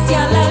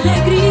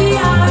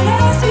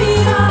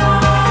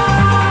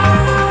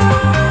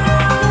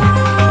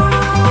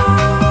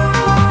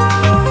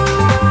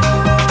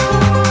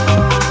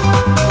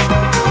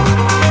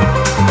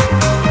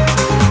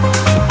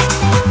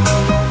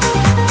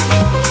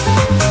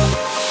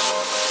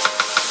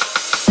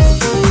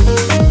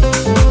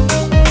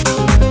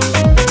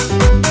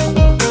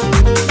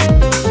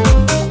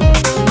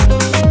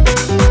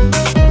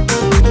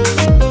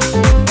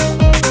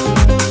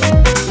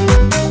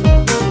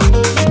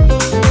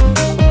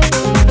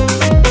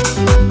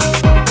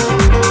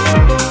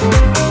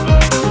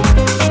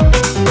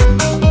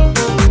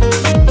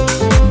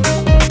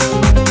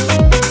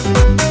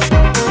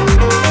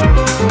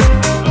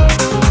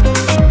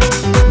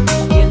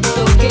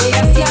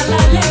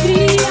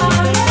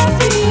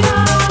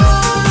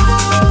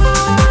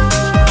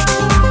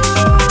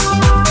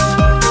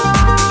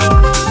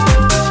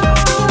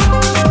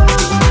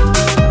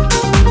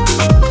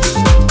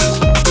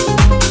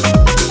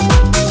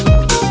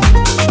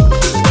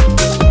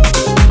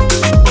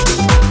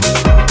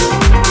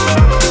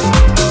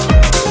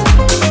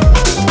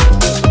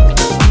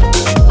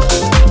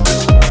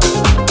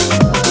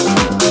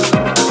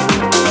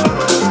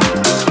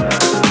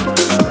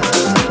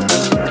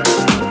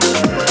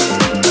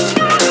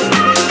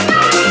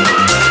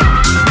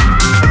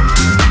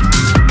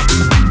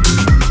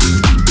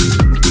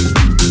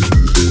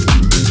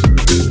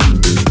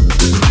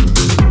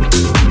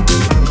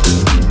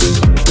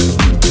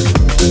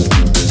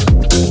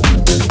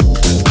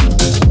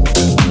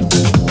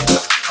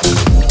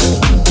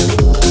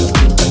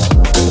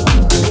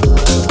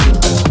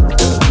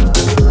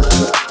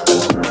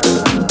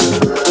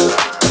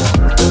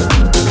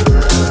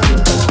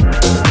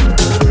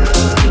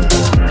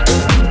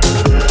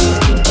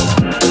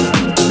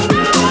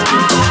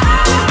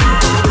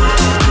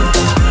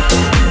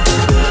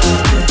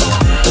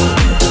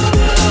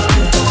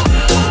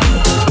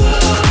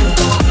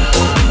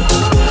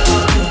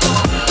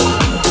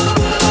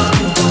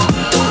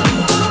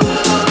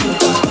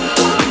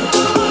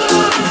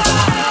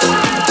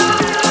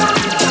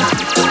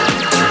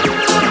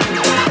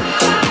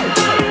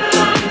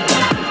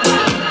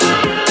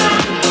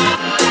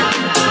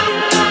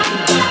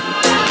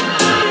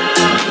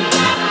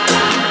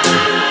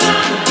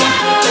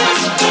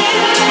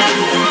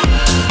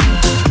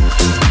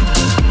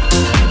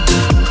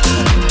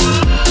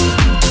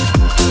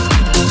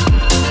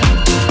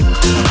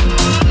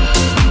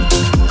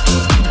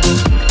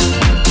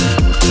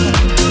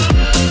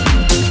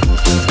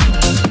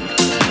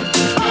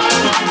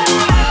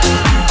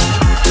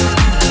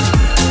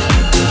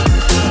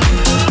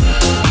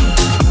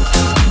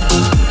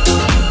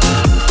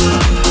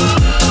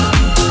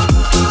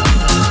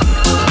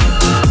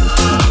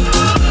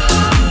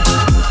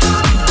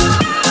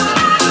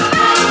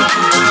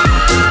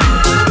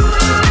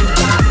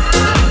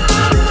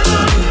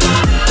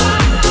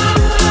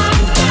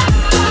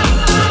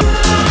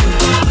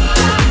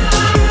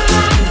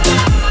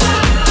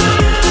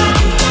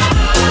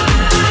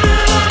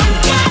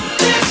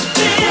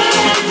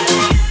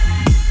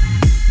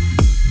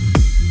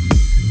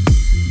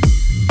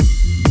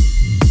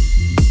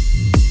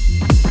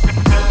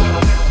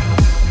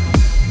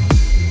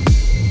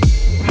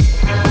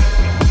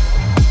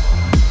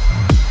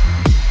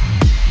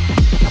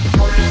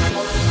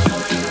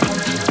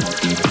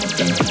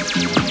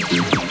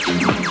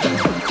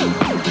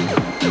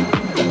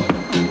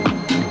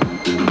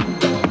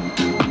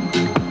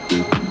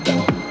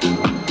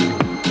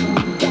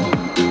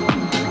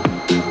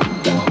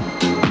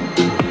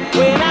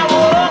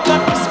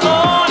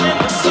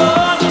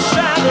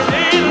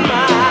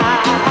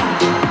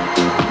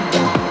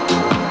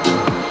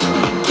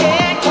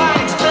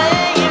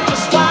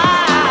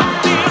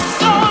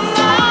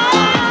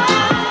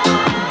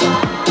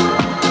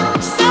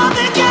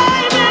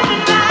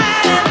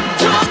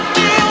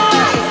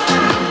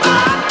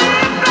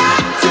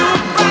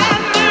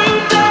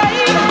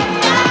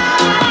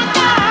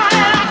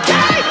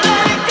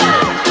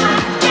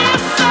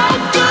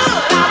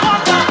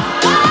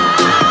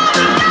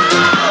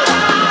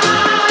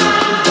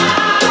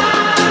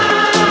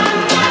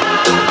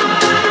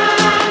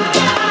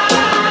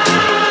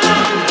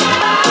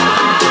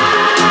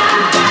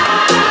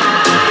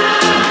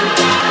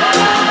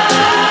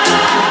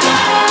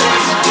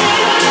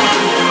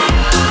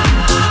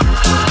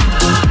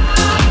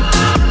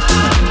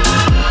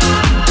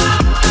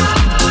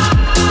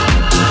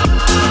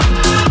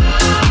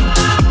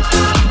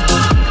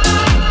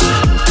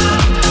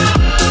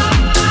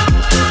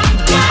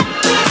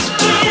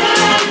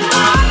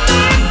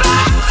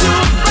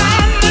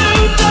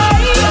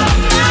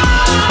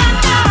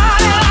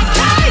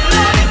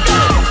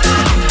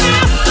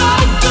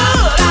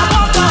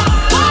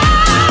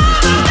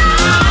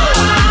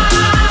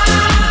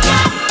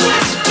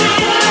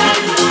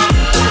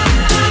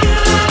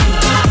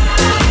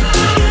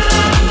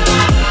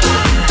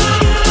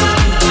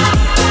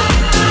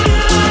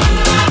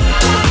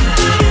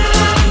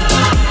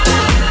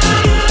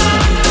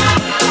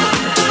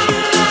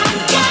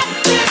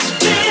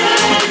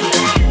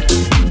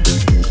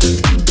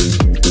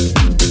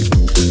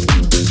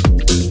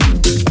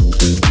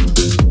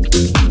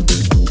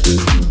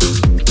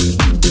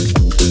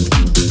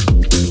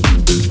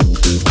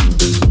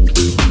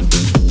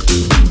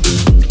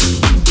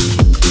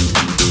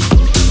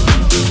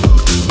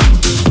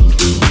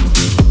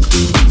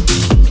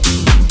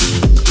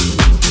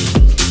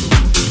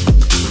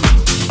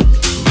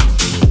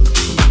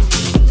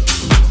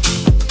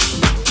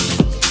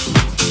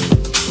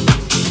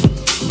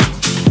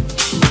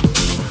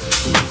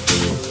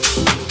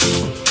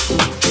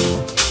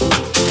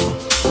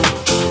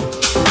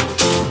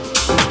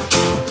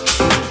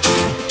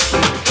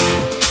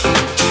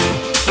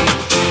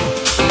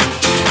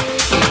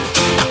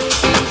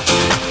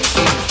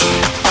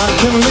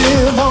can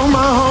live on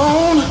my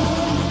own.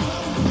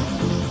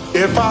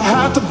 If I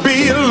have to be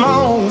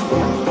alone,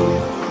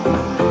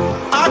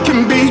 I can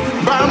be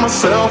by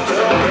myself.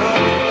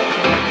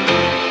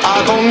 I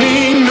don't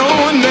need no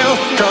one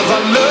else, 'cause I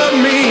love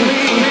me.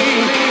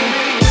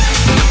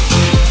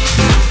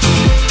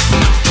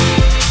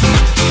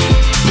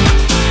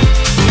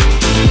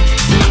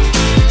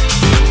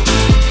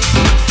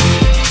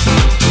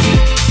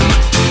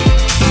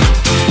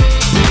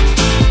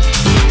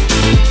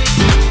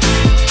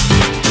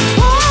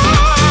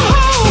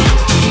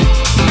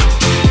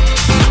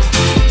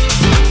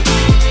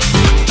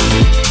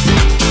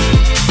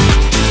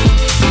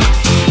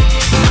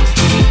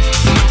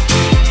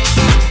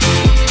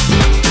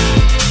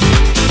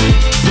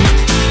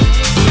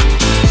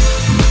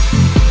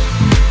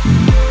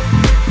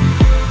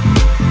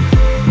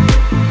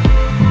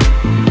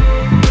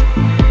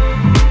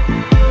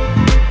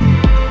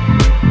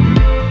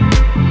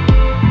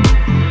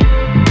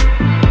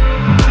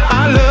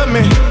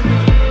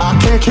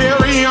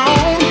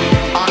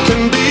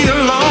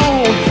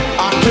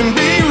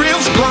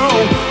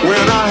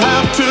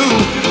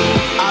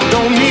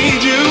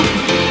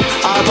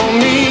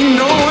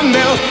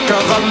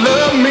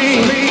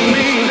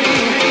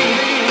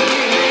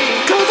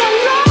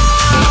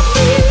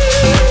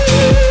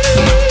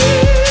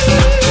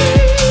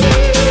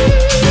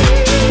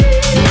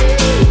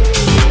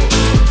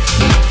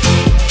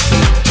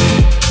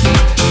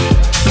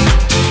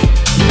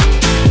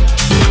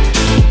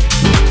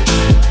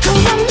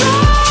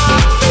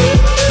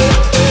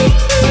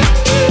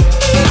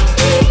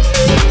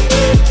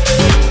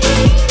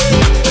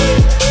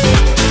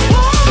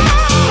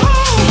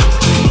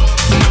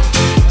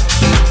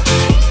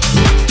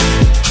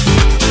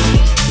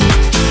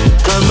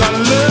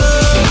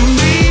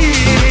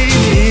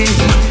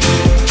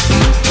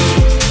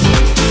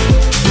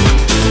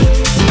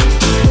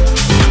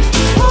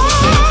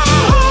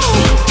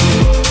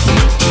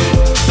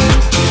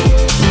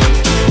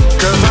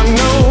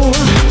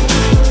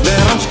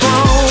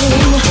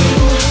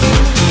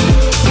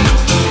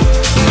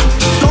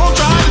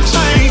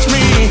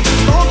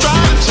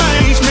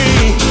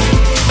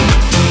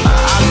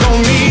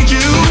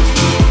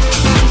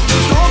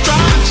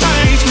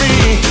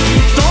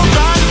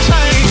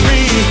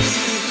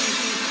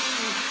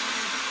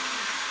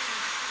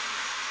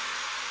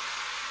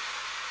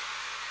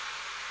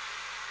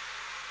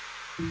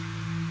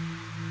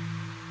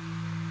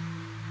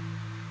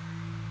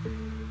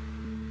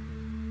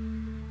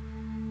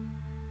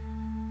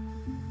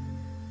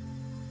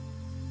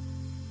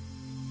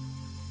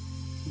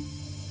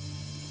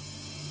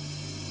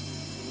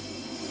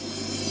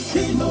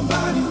 Ain't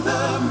nobody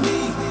love me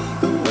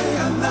the way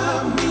I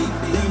love me.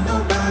 Ain't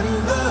nobody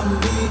love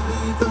me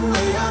the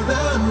way I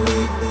love me.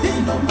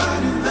 Ain't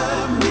nobody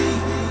love me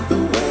the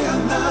way I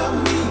love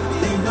me.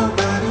 Ain't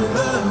nobody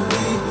love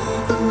me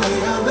the way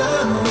I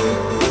love me.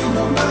 Ain't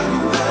nobody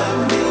love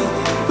me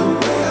the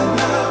way I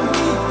love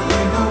me.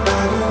 Ain't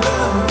nobody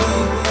love me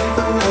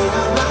the way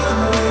I love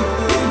me.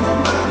 Ain't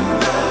nobody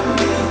love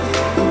me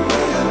the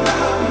way I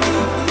love me.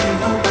 Ain't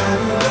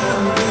nobody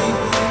love me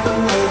the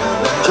way I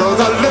love me. 'Cause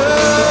I love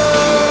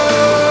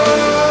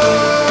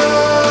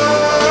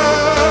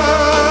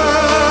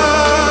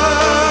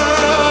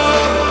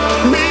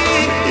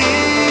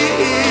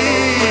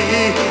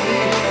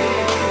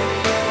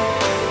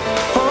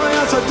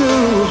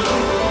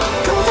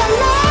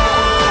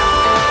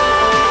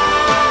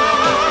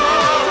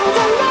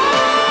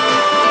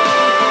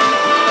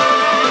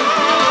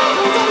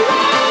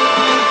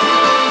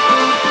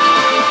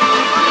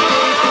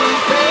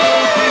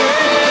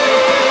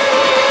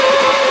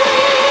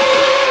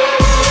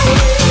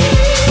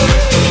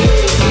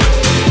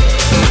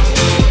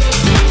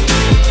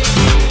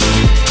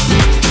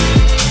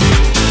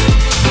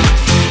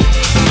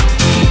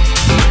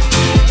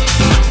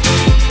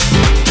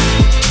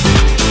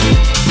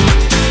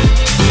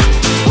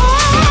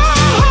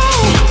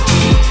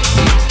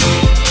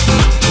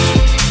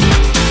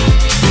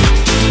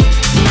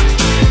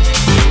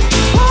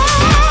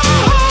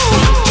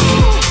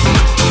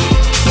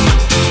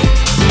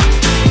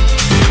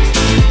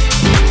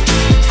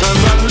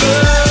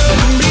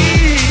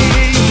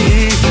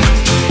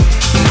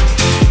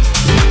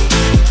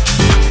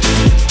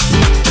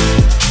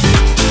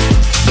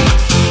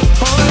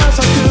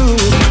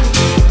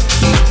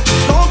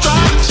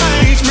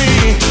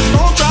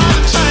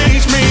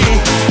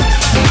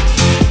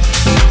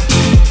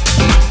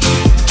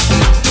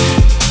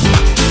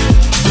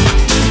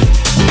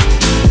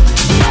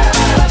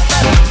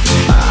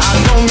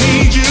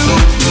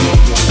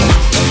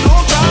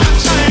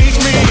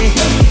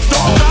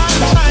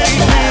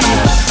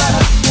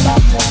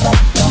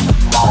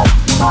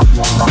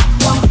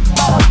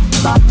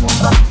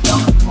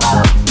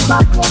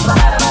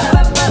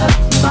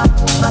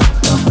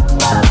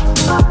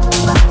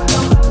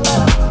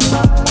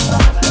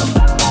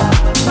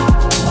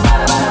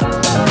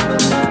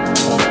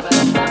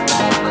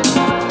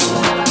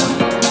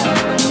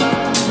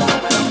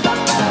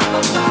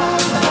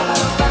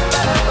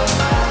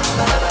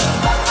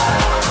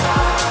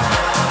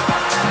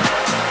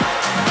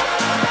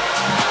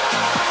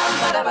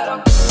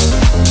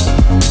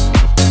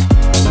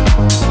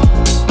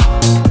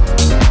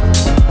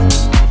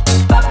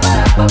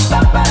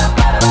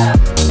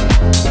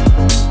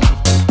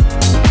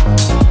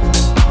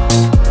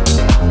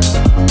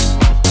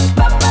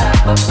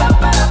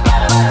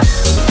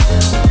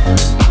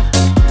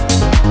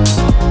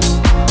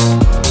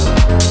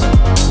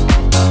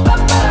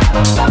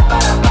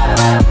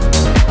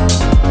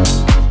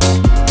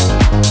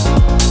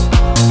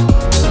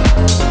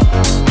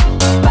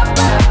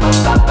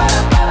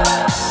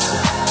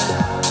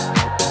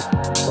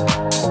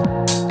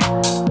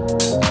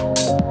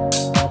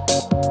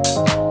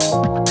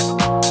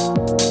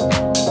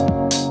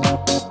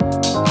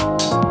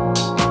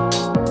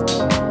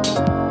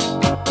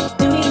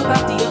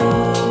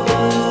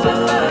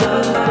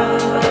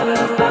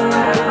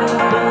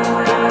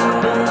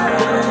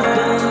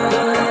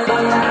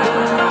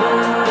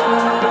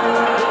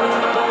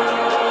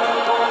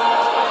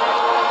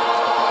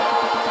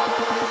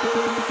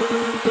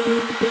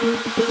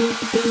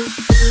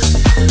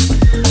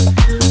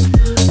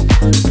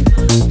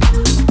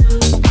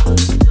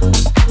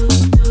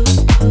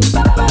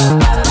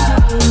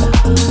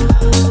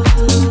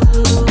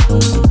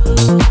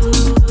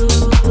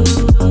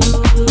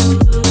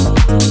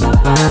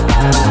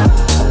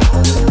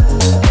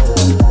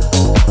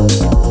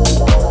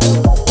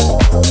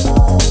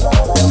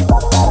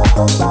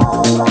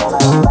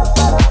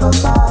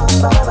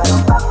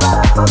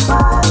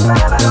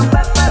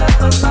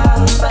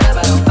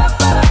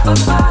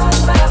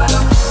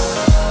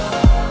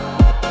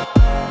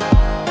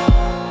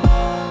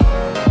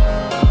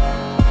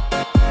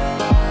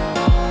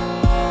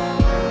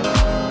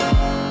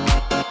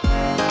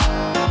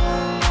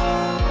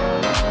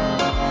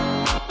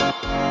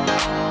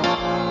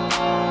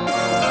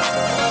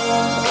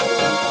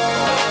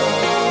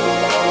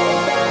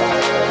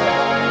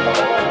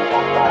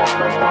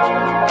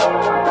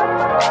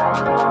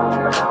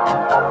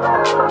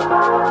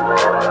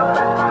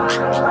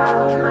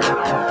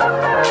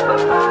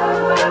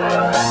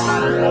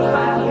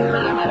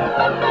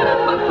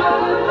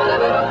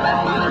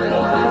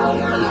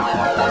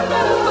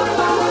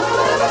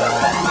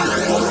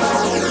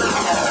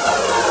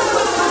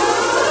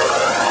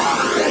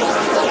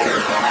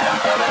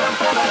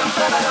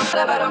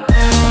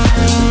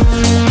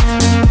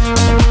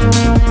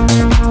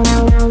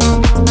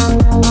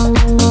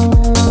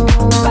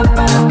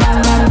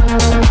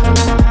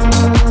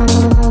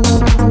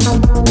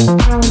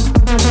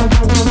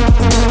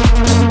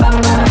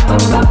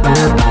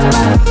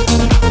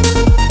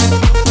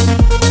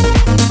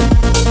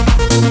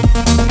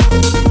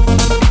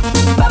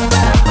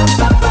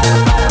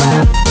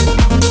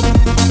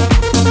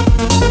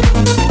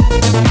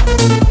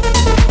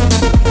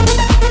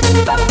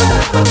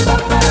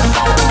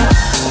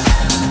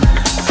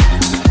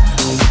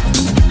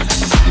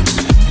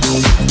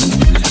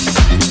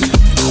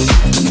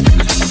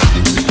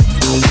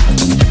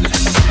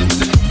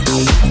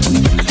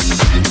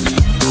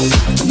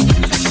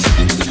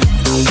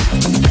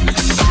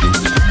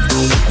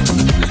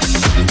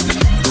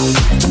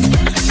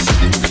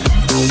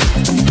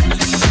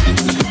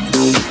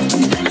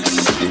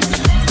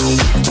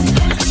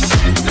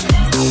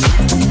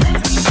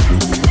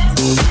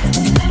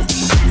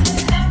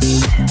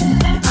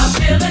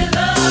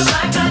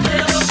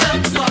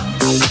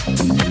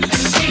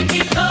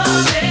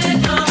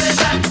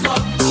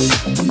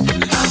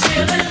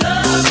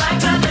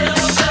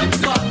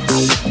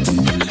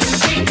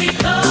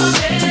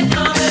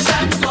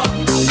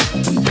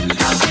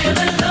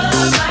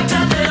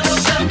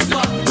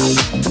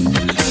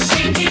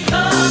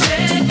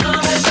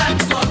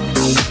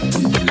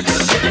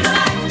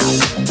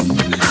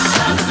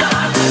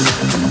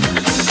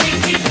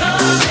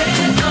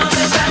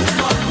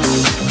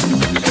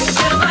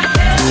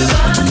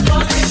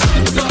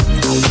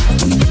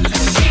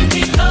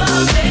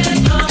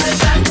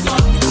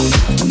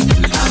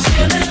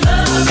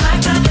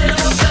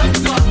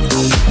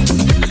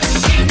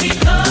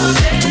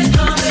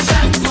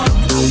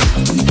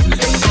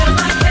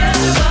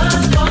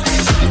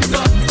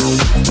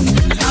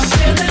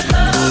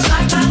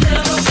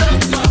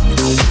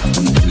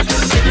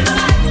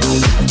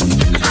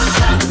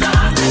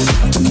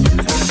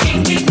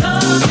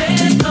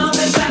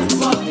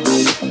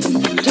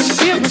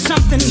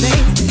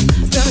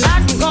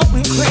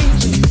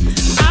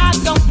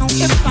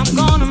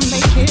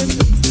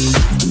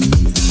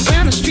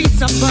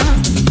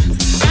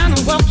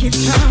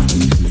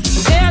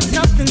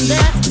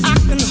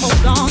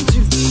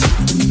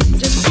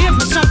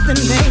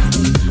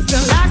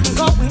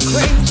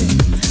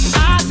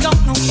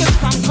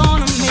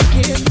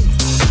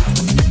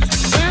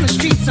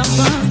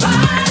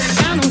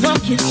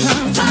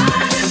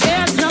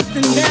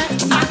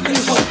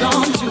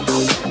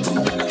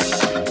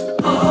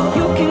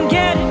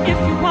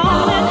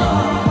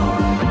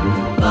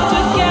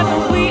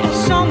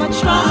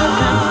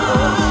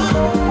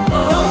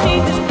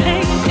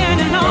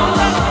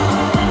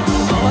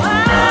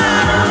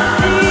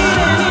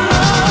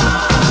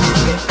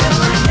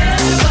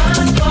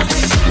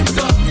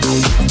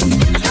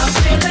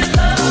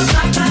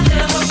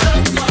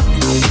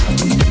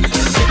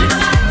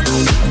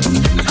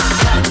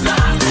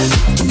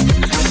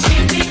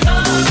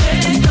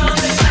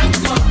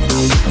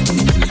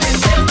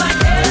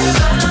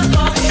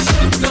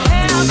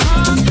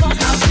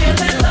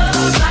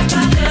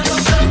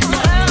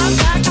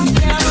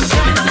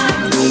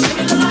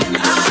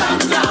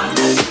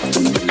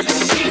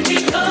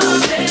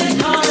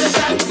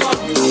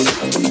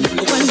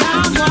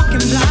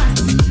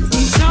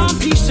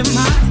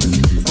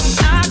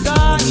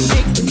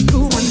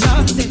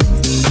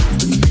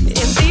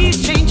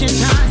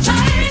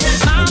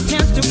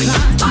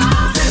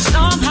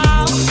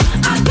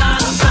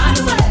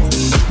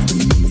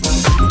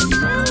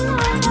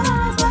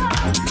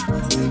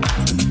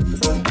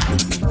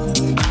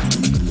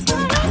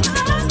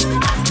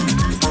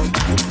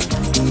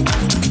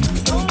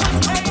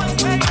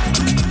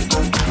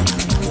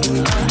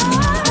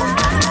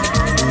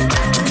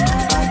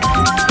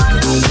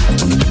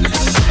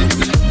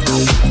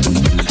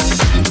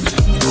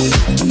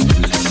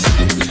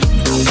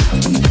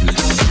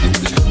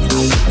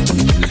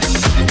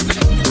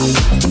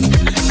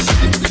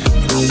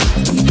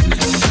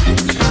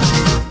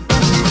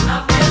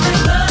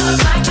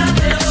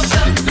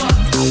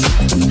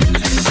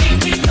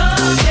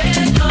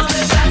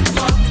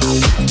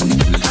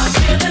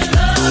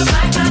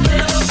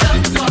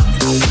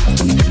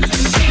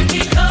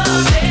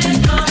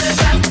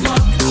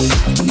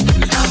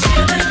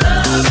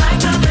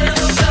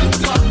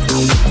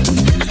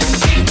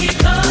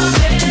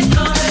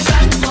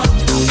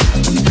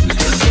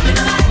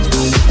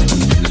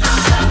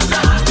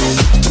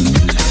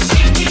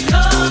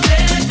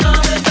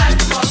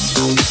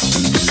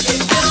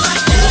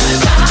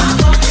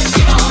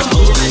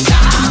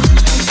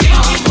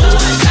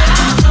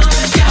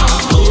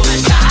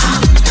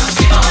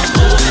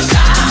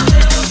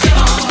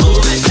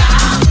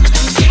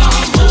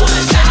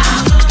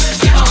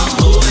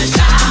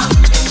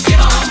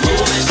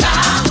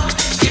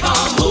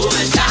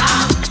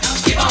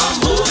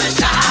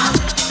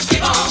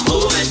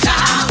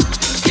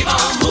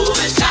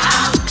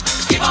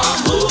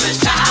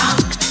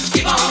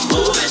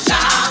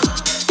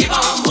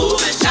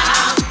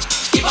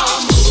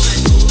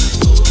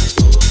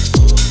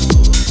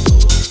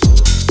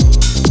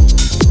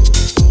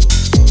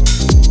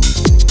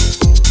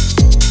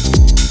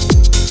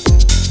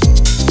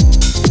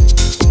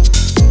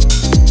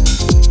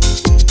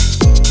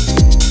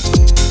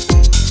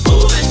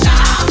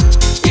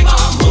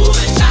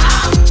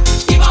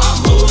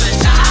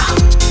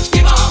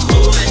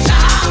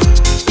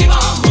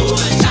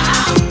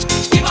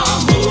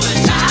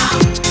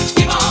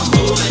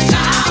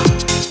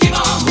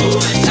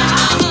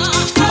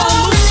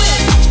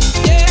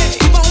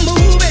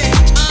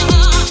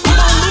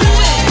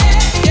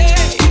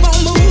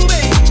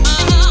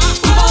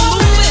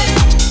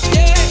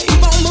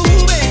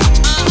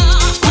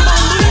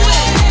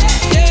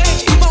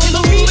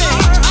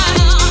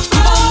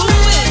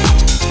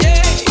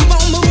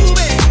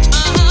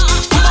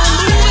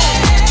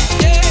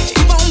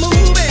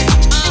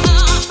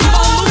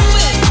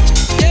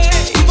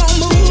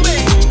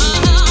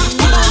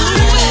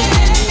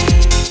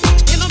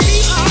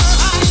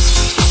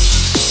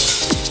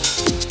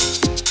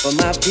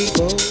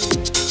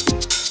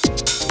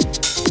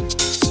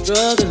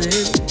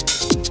struggling,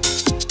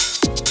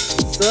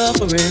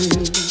 suffering.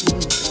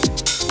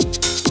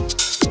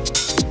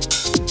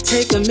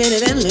 Take a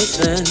minute and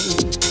listen.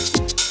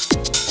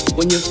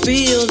 When you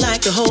feel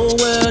like the whole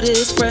world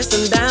is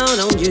pressing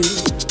down on you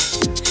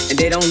and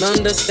they don't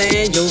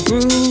understand your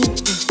groove,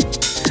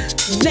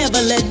 never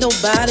let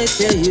nobody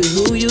tell you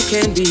who you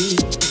can be,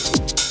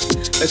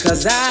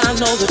 because I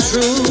know the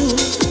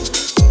truth.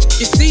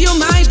 You see, you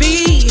might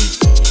be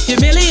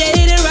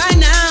humiliated right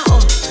now,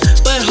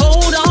 but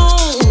hold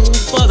on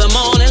for the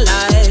morning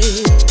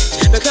light,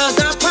 because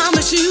I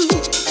promise you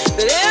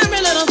that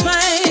every little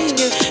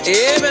thing's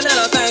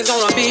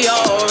gonna be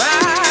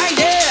alright,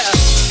 yeah.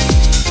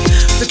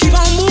 So keep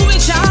on moving,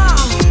 y'all.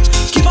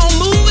 Keep on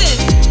moving.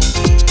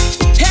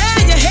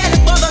 Hey, you're headed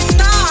for the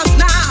stars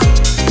now.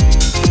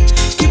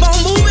 Keep on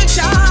moving,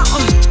 y'all.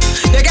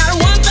 You got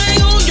one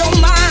thing on your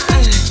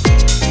mind.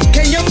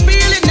 Can you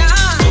feel it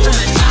now?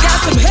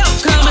 Got some help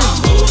coming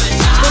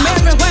from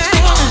everywhere.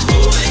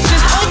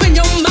 Just open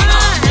your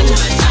mind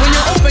when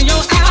you open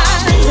your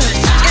eyes.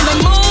 In the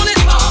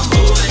morning,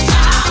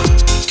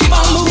 keep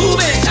on moving.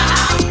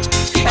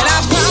 And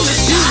I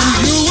promise you,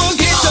 you will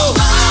get your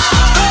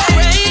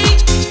glory.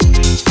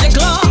 Your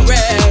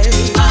glory.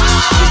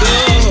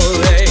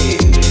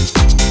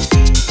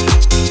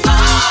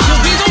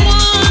 You'll be the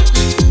one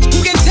who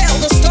can tell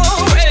the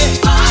story.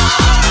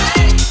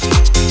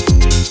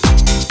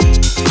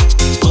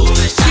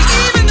 See,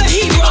 even the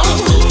hero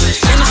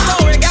in the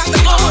story got the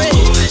glory,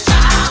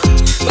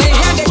 but he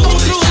had to go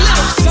through a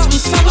little something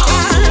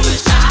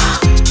sometimes.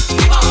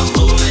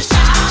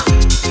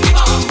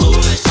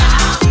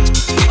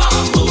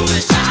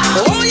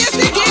 Oh yes,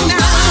 they did now.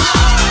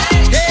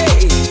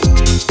 Hey,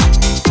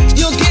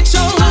 you'll get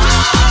your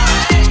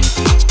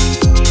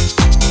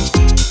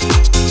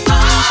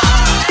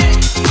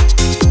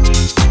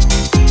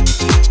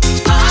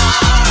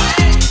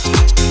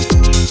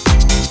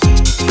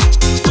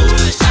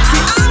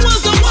See, I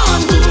was the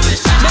one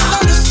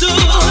misunderstood. I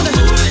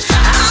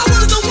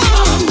was the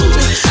one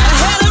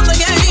ahead of the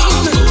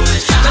game,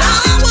 but I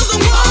was the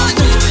one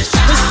who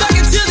stuck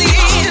it to the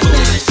end.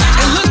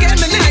 And look at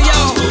me now,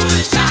 y'all.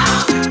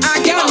 I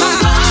got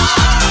mine.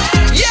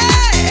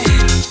 Yeah,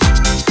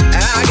 I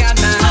got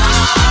mine.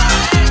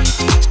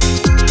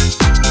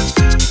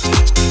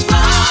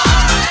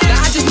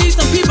 Now I just need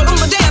some people on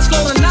the dance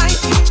floor tonight.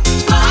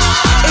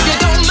 If you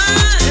don't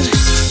mind,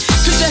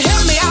 could you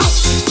help me out?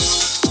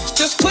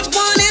 Just put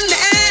one in the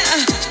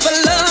air for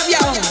love,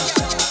 y'all.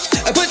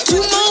 Put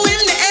two more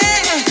in the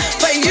air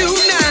for you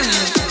now.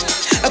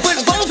 Put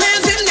both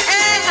hands in the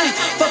air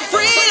for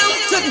freedom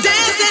to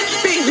dance and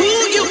be who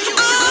you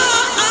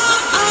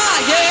are,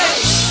 yeah.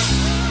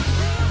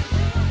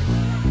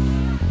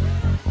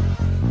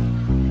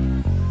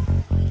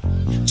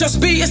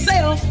 Just be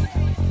yourself.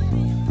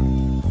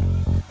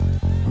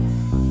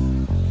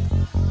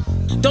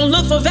 Don't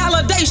look for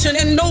validation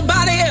in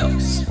nobody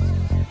else.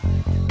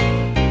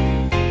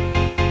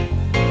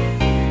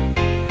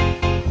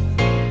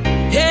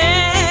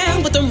 Yeah,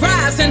 with the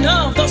rising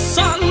of the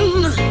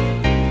sun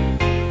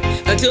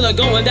until the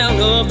going down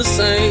of the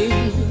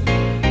same.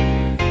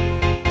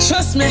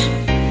 Trust me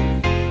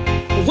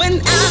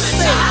when I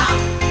say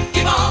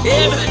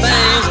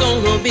everything's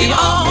gonna be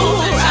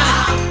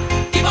alright.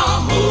 Keep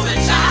on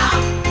moving,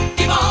 child.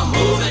 Keep on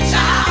moving,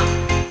 child.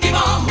 Keep on moving, child. Keep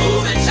on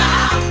moving,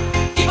 child.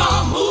 Keep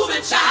on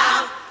moving,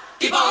 child.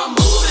 Keep on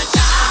moving,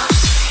 child.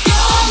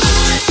 Keep on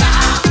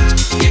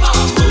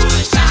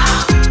moving,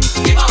 child.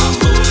 Keep on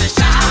moving,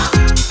 child.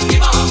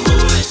 Keep on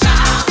moving,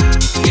 child.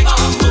 Keep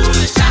on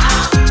moving,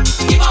 child.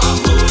 Keep on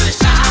moving,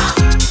 child.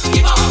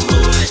 Keep on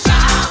moving,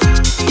 child.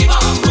 Keep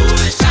on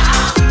moving,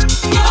 child.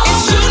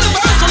 It's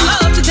universal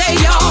love today,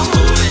 y'all.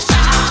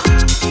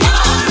 Keep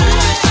on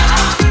moving,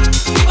 child.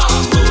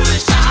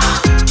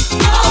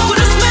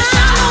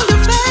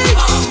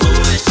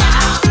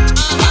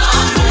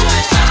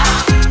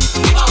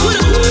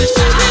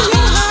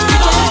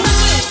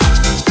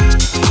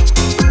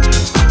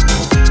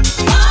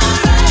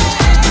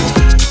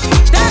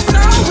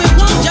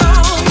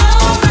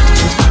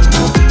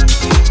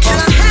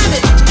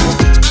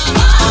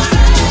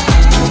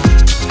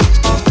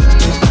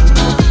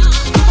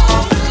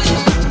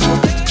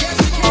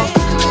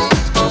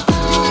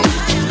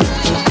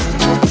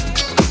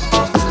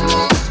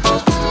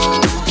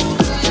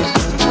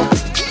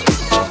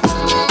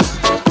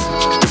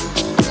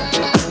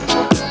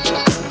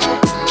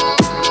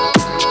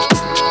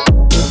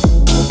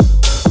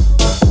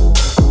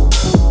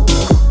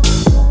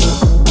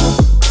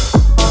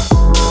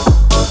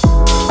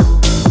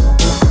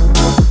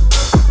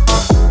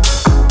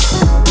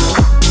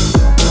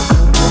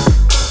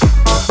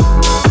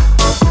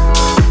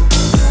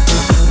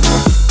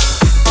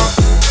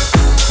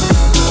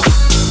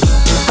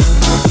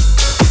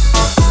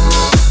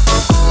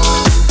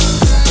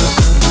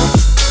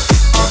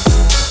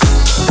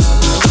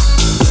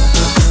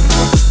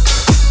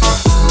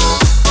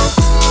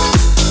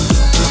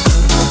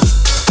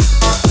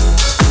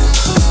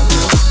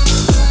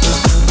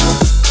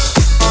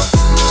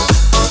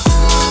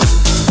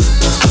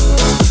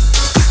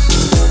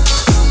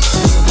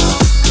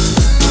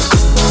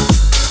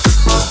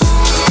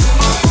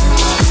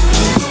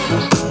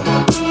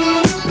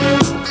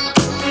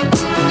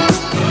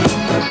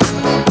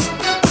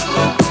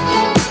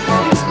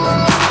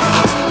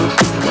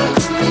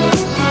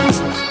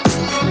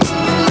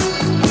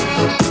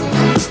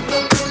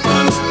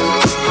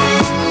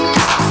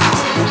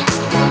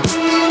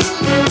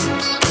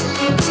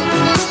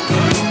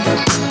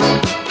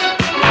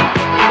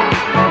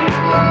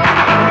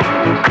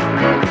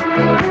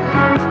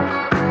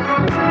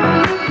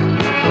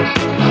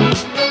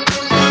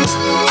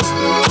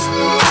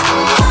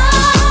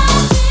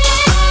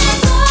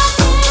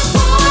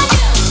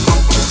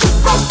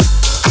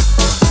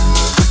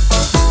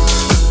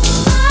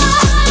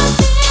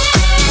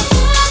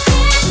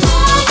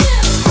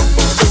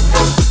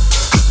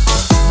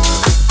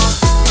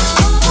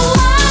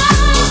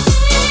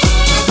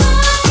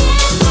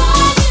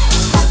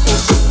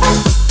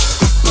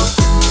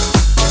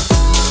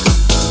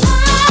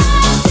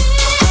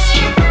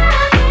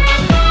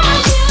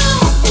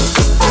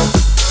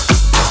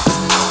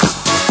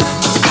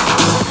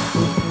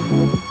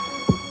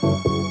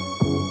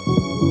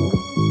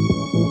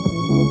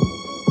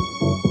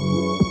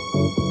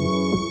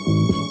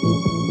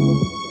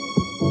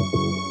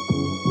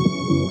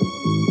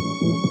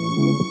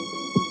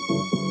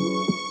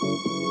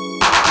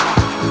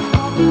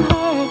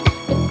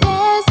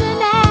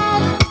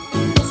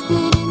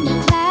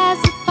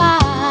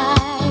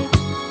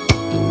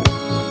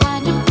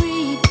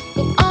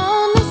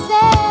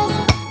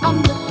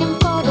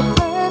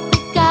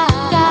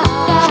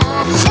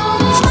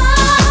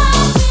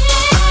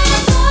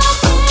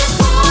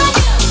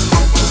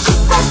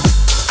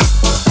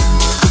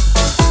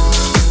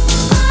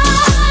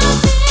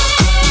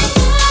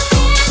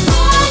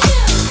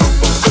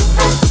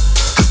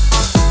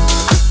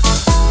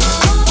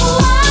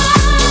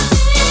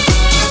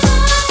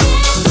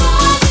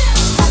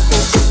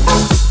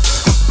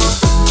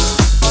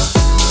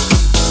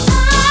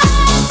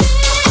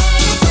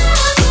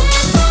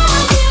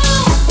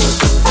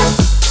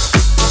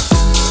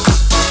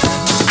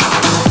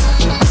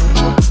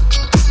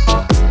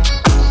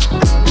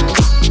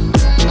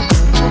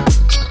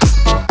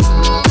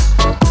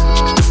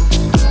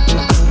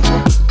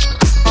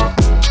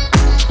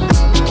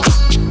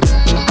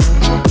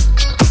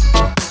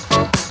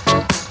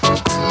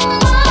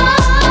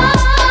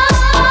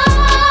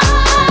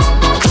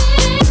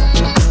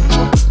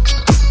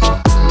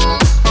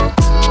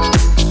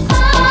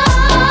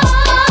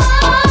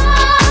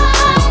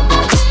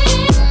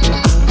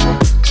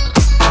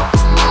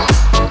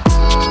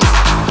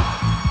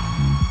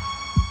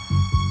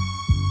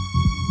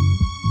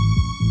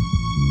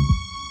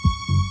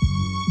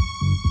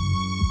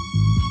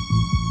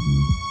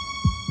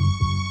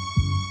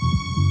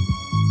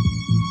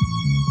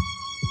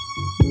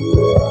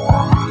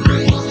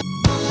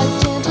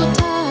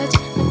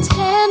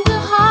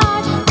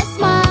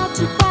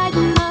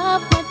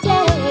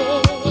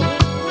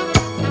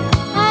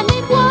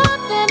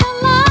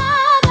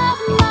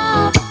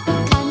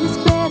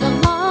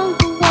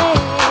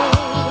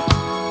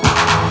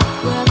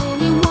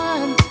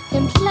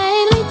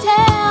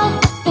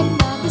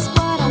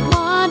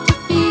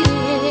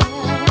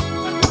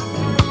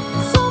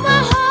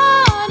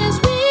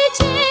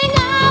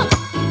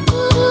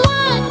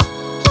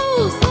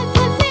 Who sits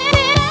in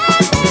it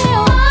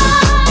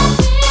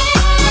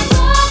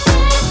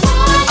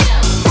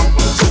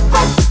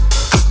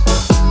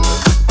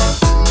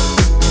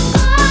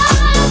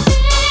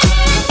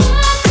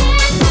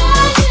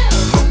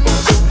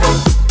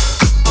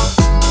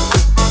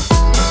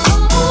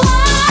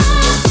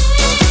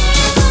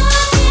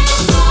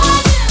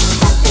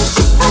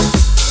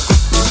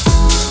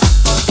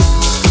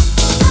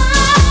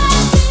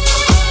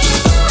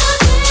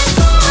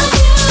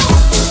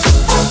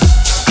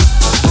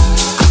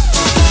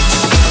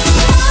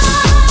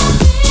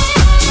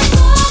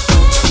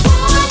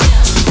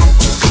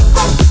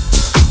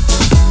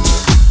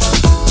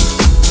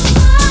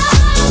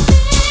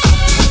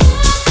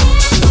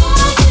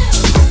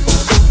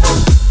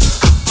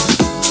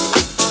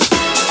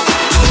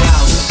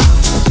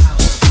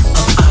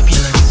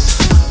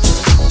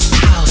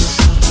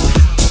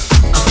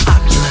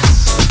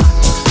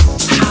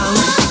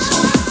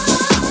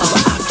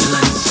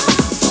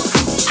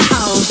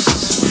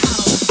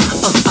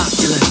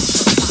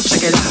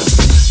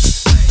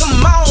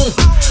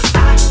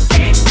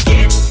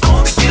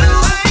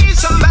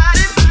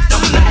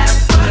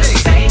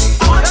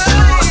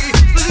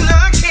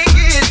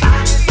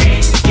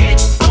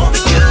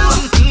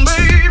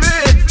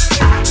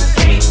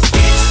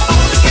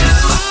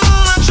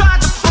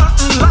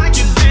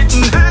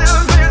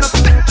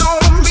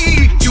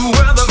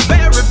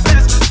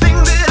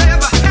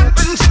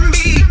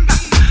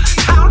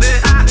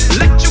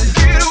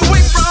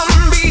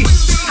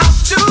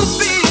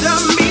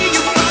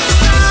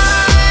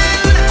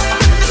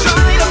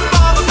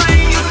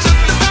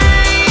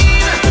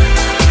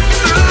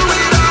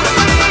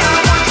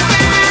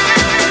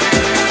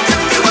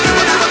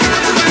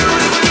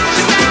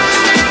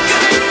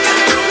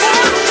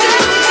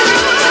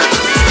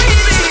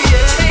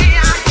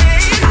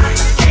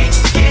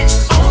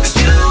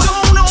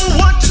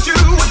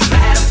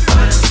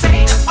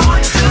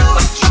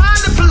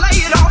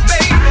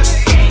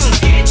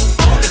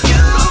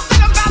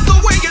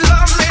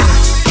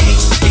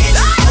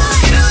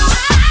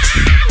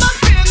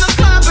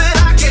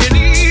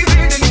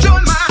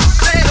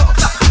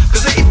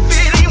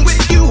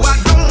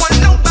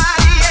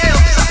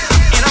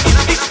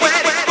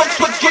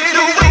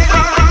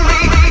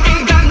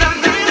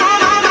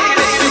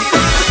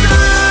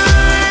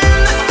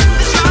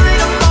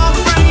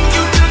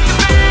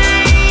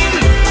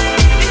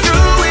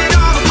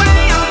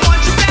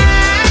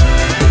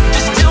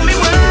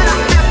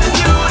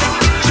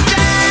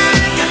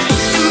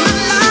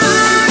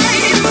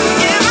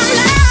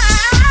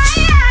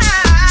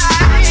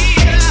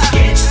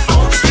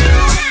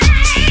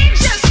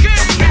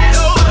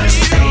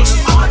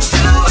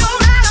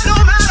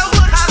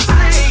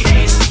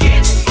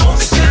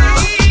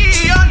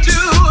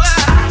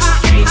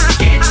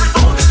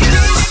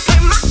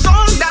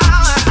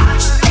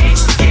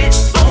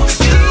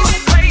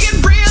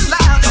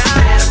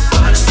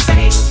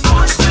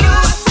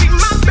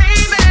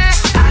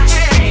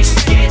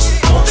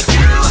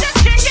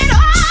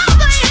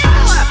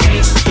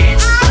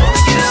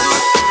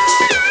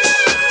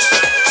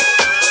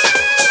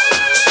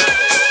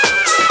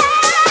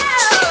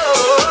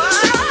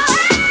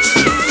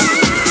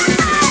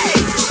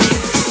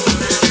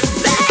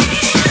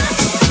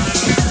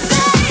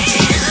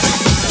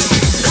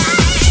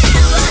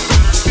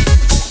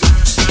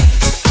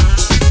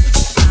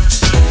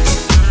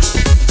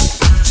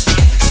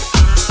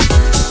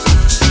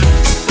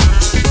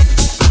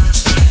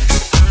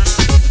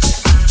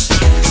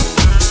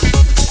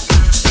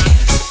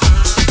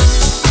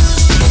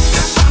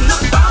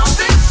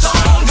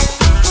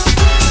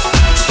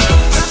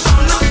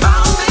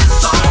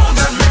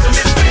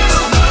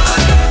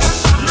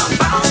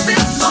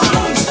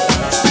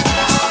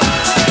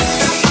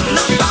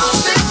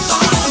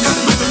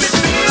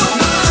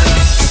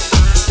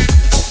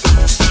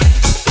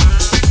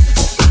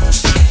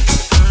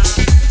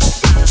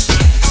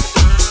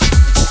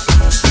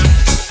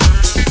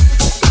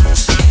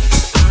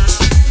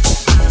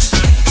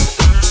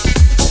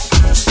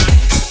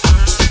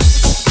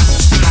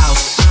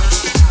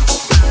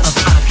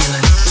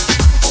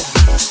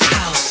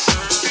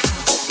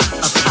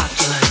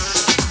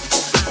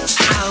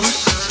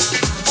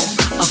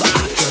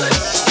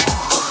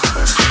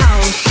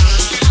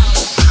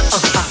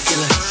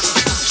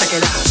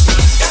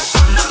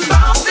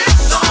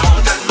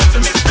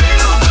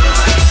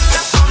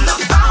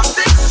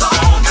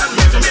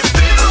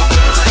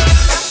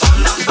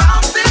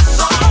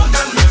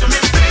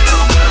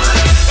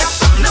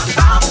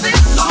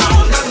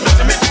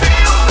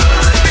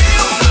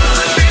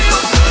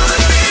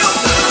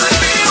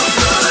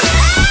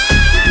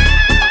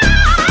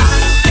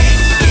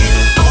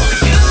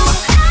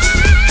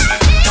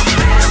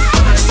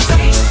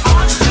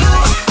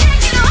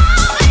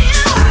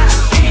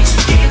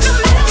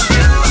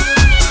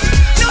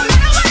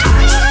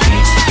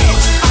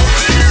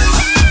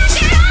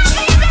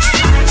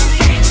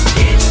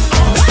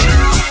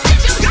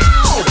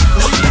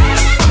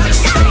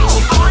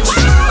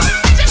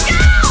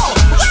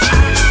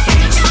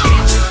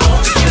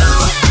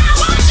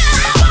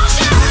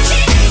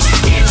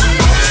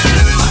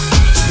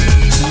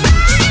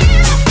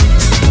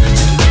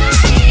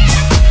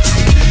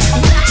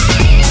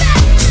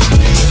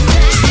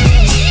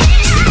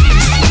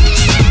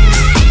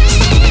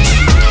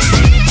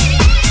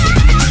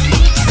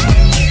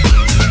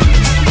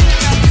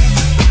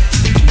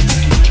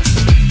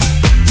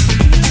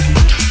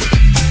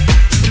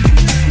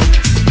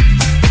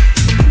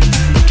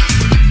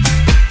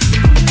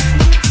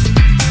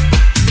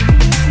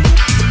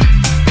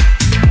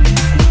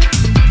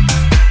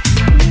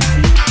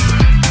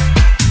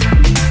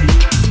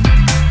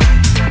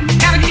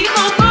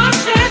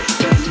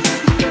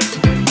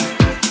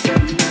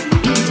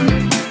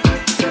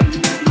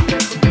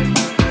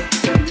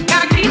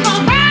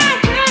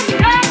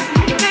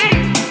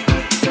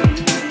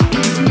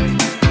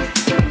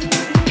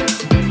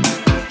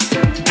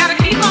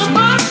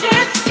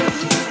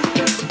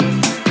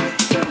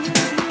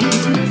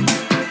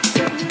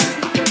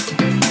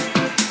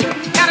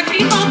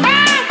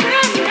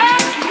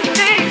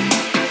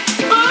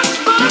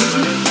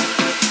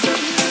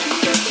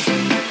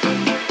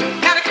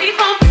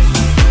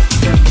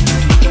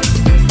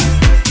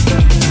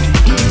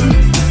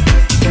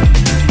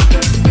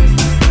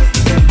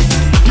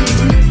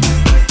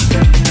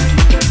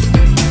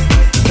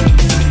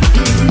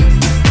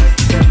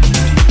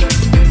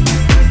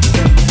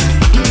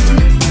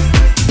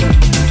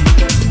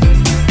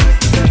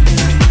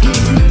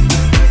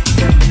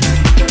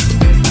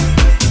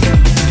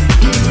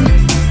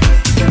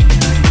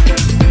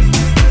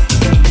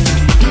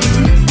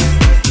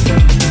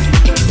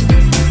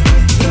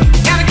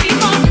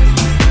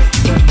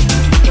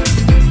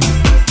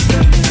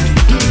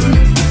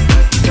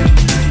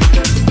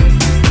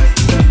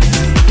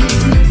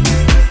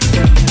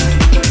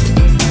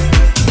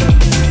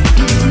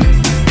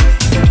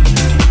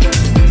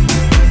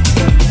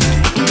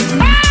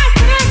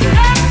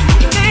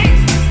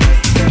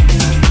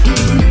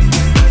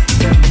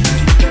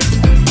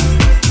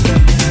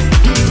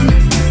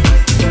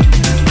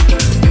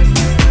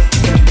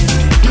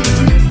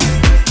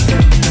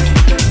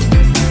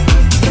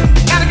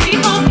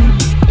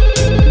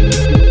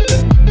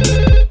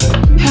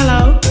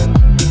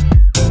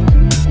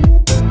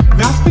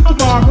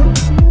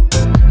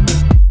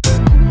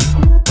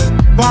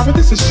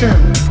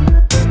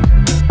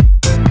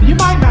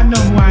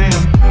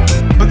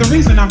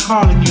reason I'm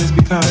calling you is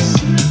because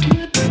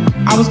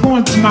I was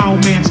going through my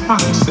old man's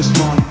pockets this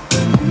morning,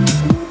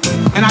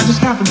 and I just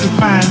happened to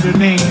find your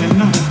name and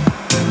number.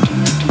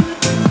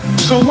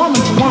 So woman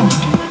to woman,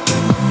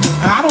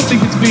 I don't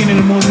think it's being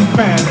any more than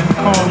fair than to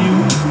call you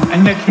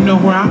and let you know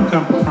where I'm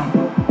coming from.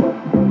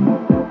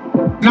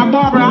 Now,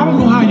 Barbara, I don't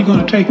know how you're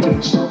going to take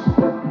this,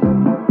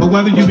 but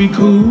whether you be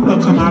cool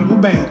or come out of a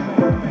bad,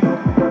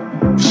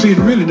 see, it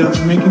really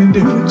doesn't make any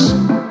difference.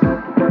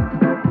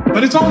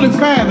 But it's only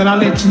fair that I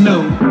let you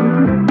know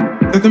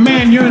that the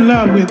man you're in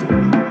love with,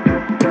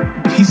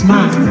 he's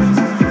mine.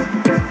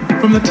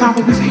 From the top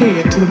of his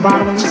head to the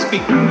bottom of his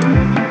feet,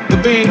 the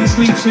bed he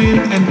sleeps in,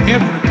 and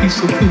every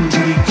piece of food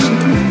he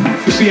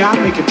eats. You see, I'll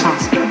make it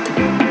possible.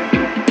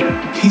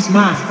 He's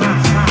mine.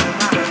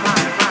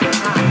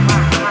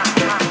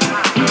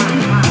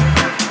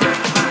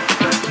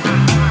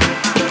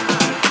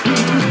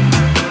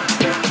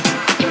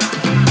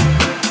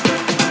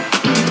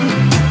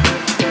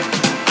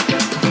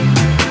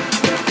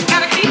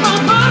 Gotta keep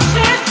on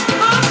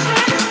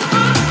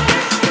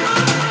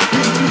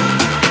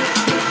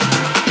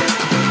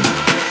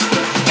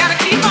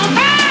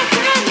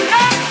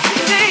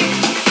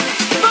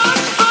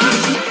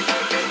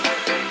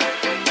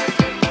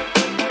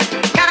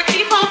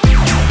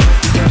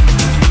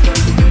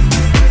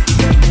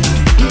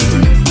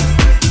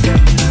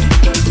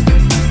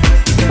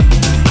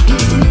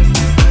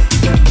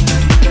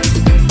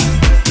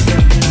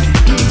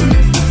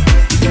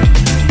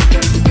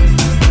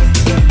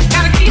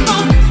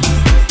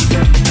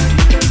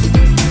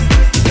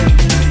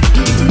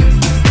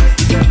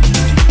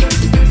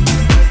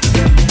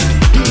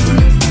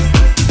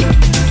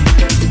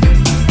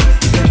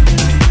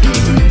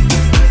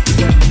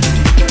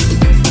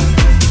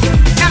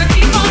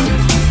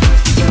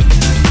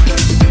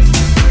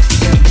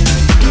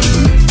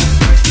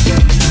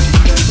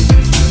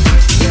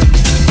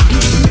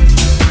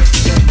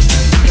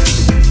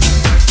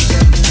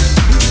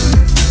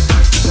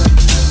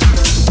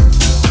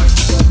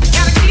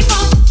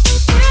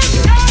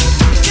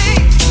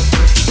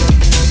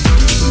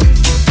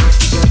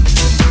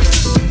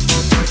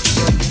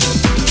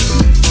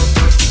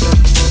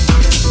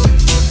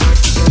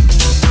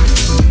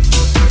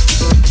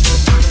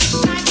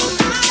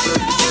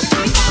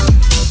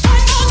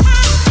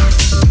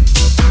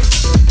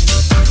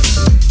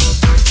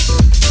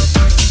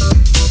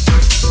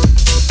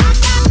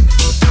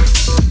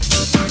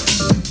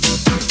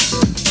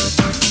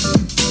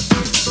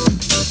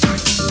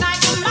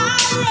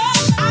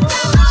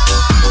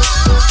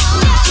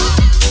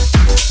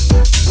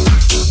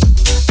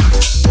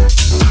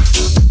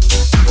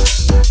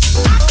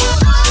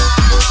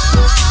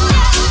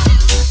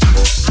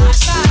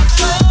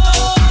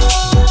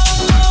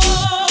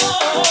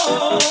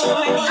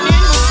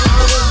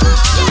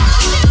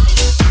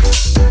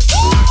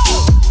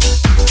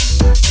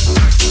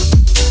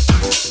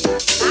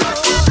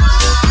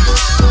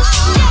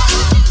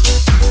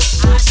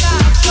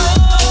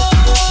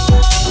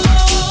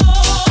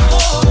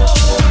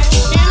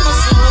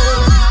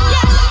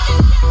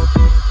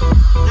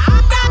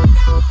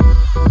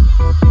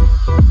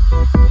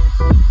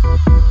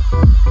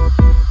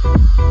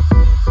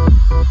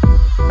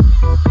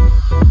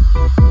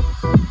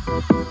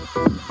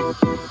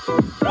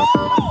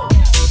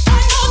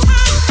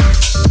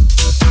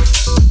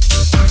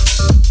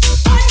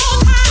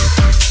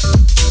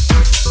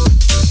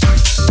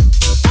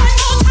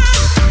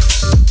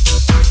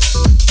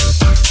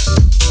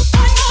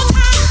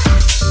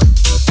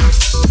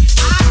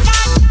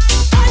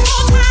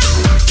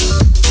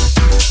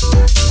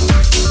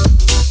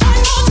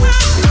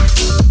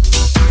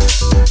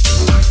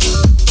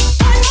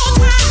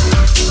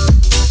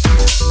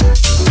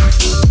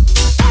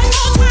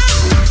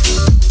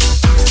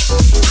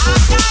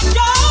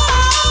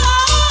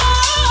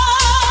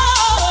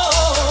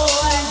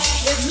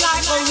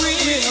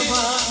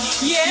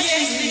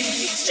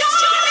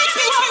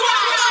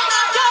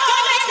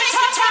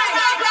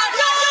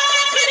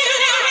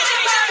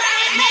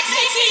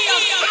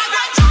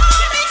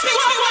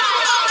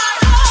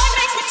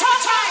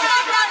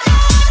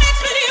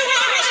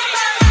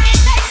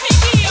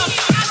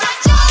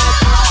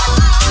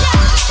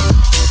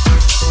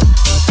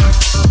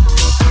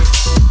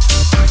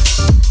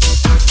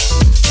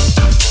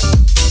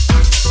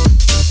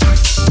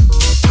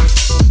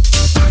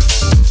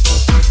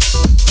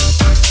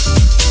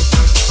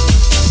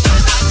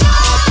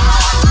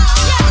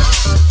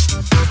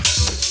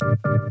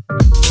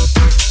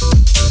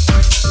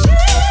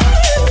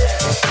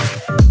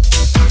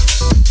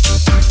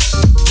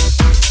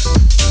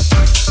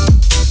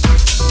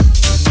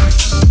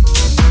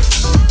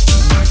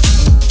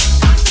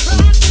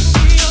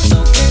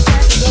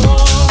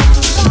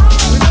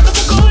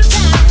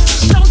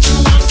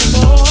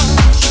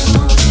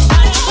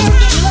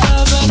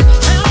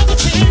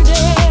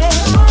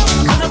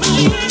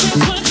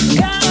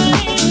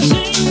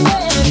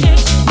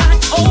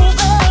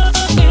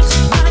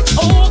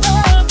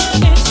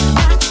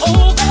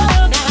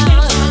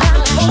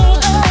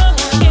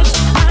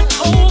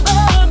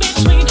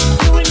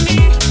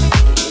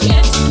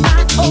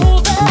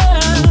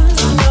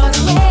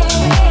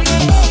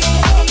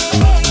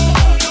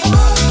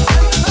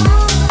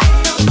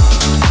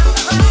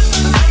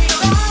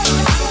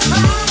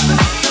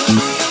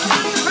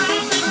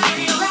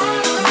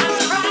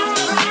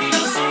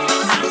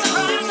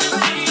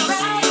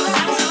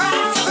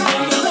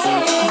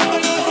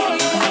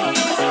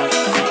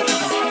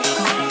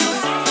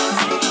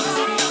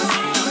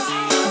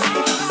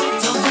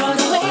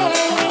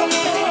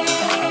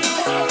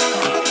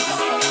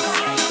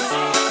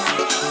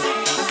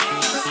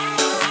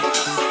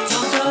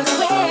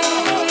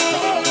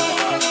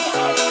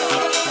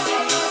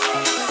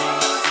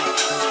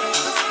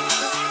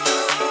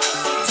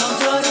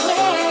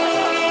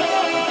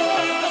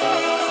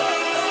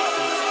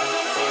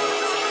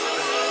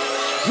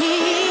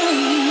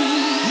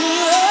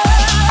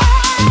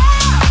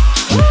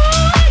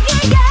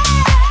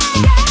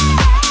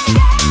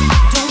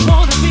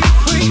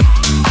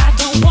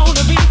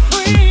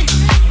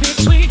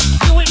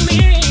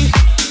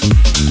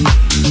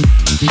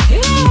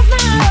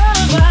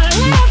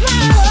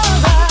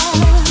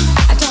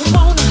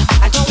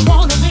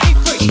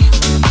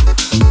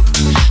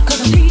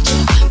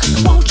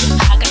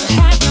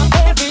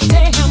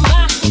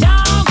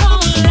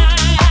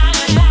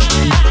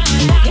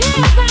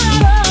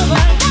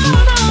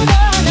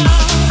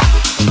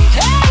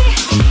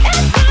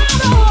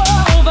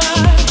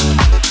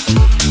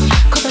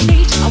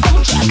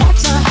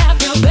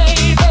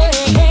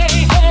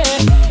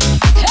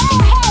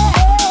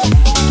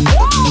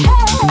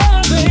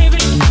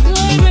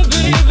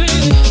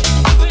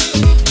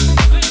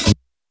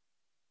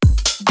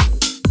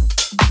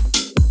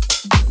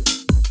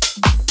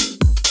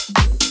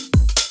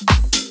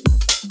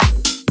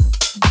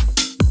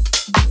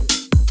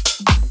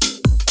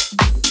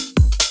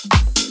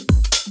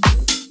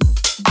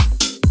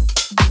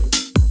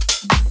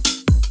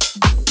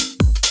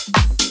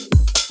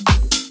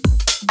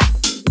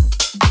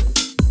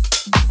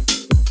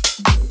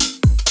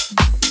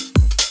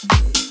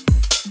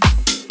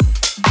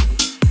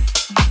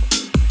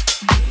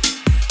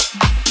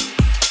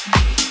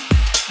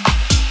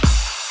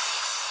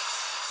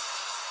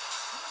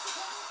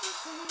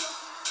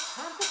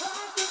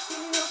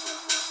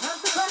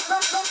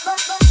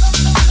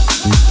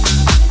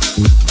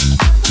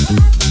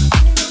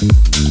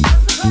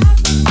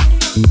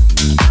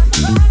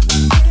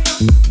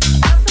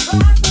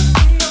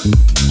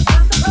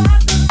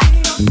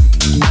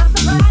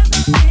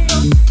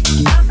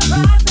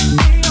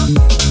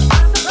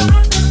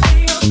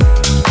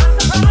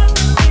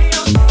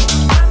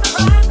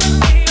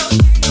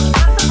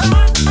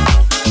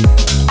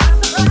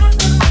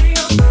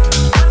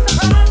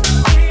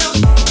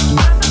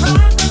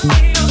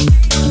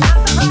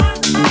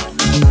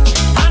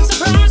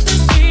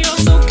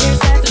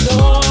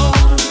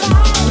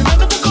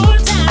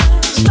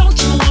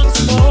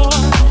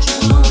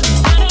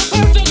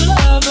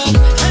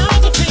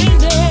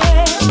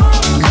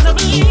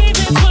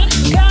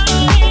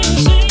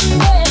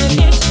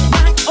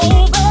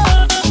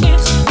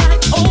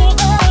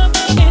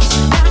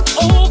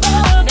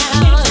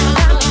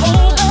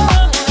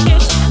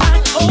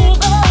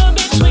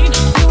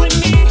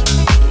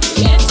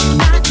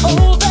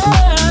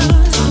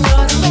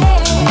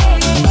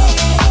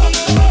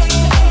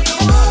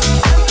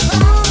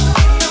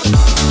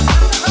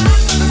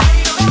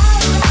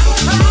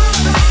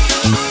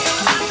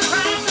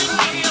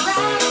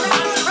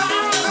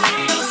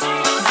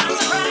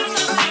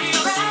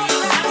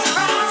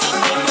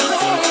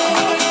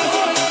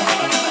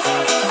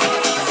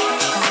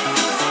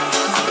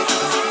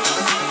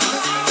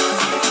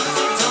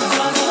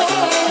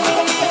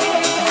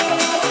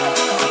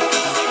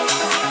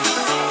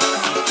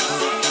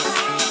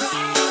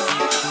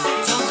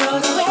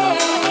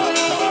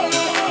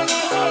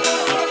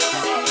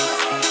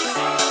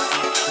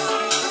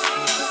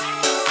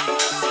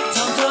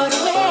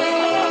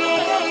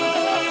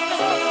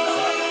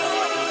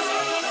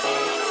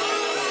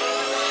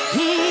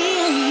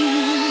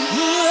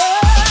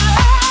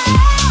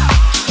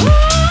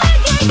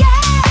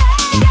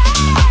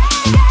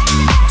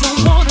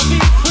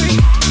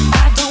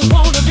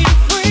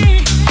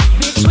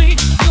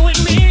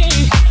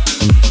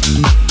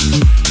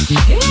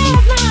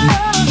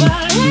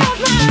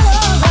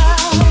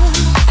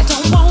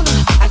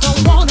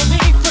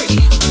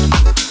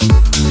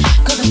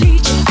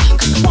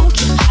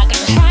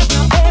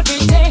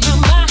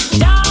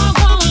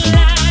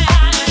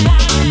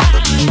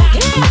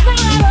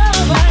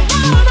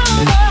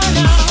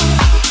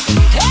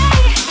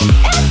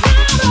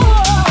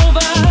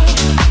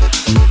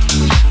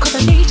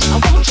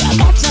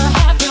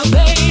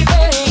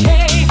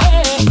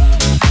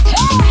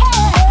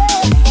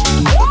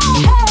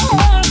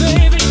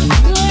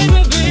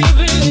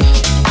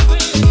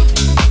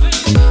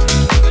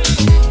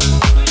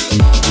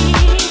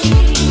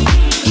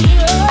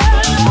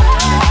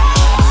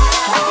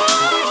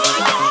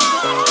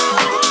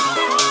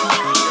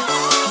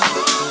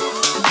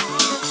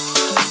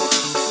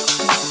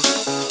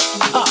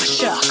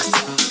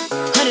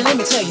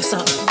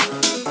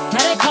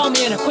Now they call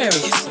me an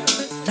Aquarius.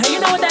 Now you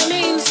know what that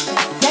means?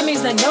 That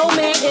means that no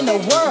man in the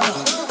world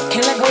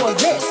can let go of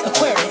this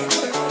Aquarius.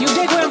 You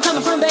dig where I'm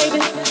coming from,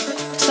 baby?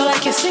 So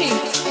like you see,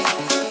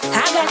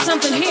 I got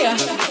something here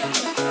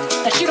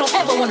that you don't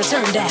ever want to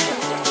turn down.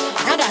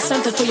 I got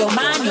something for your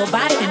mind, your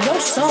body, and your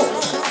soul.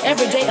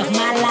 Every day of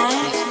my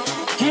life.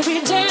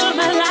 Every day of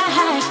my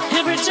life.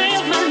 Every day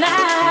of my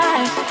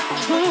life.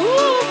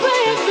 Ooh,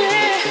 baby.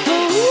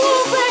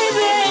 Ooh,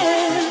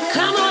 baby.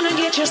 Come on and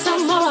get you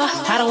some more.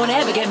 I don't want to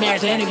ever get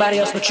married to anybody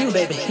else but you,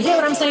 baby. You hear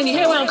what I'm saying? You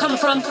hear where I'm coming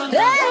from?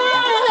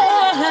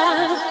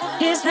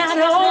 It's not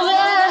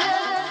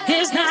over.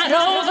 It's not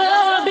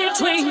over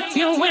between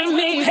you and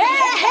me. Hey,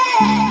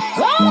 hey.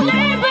 Only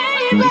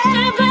baby,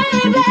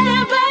 baby,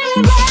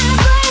 baby.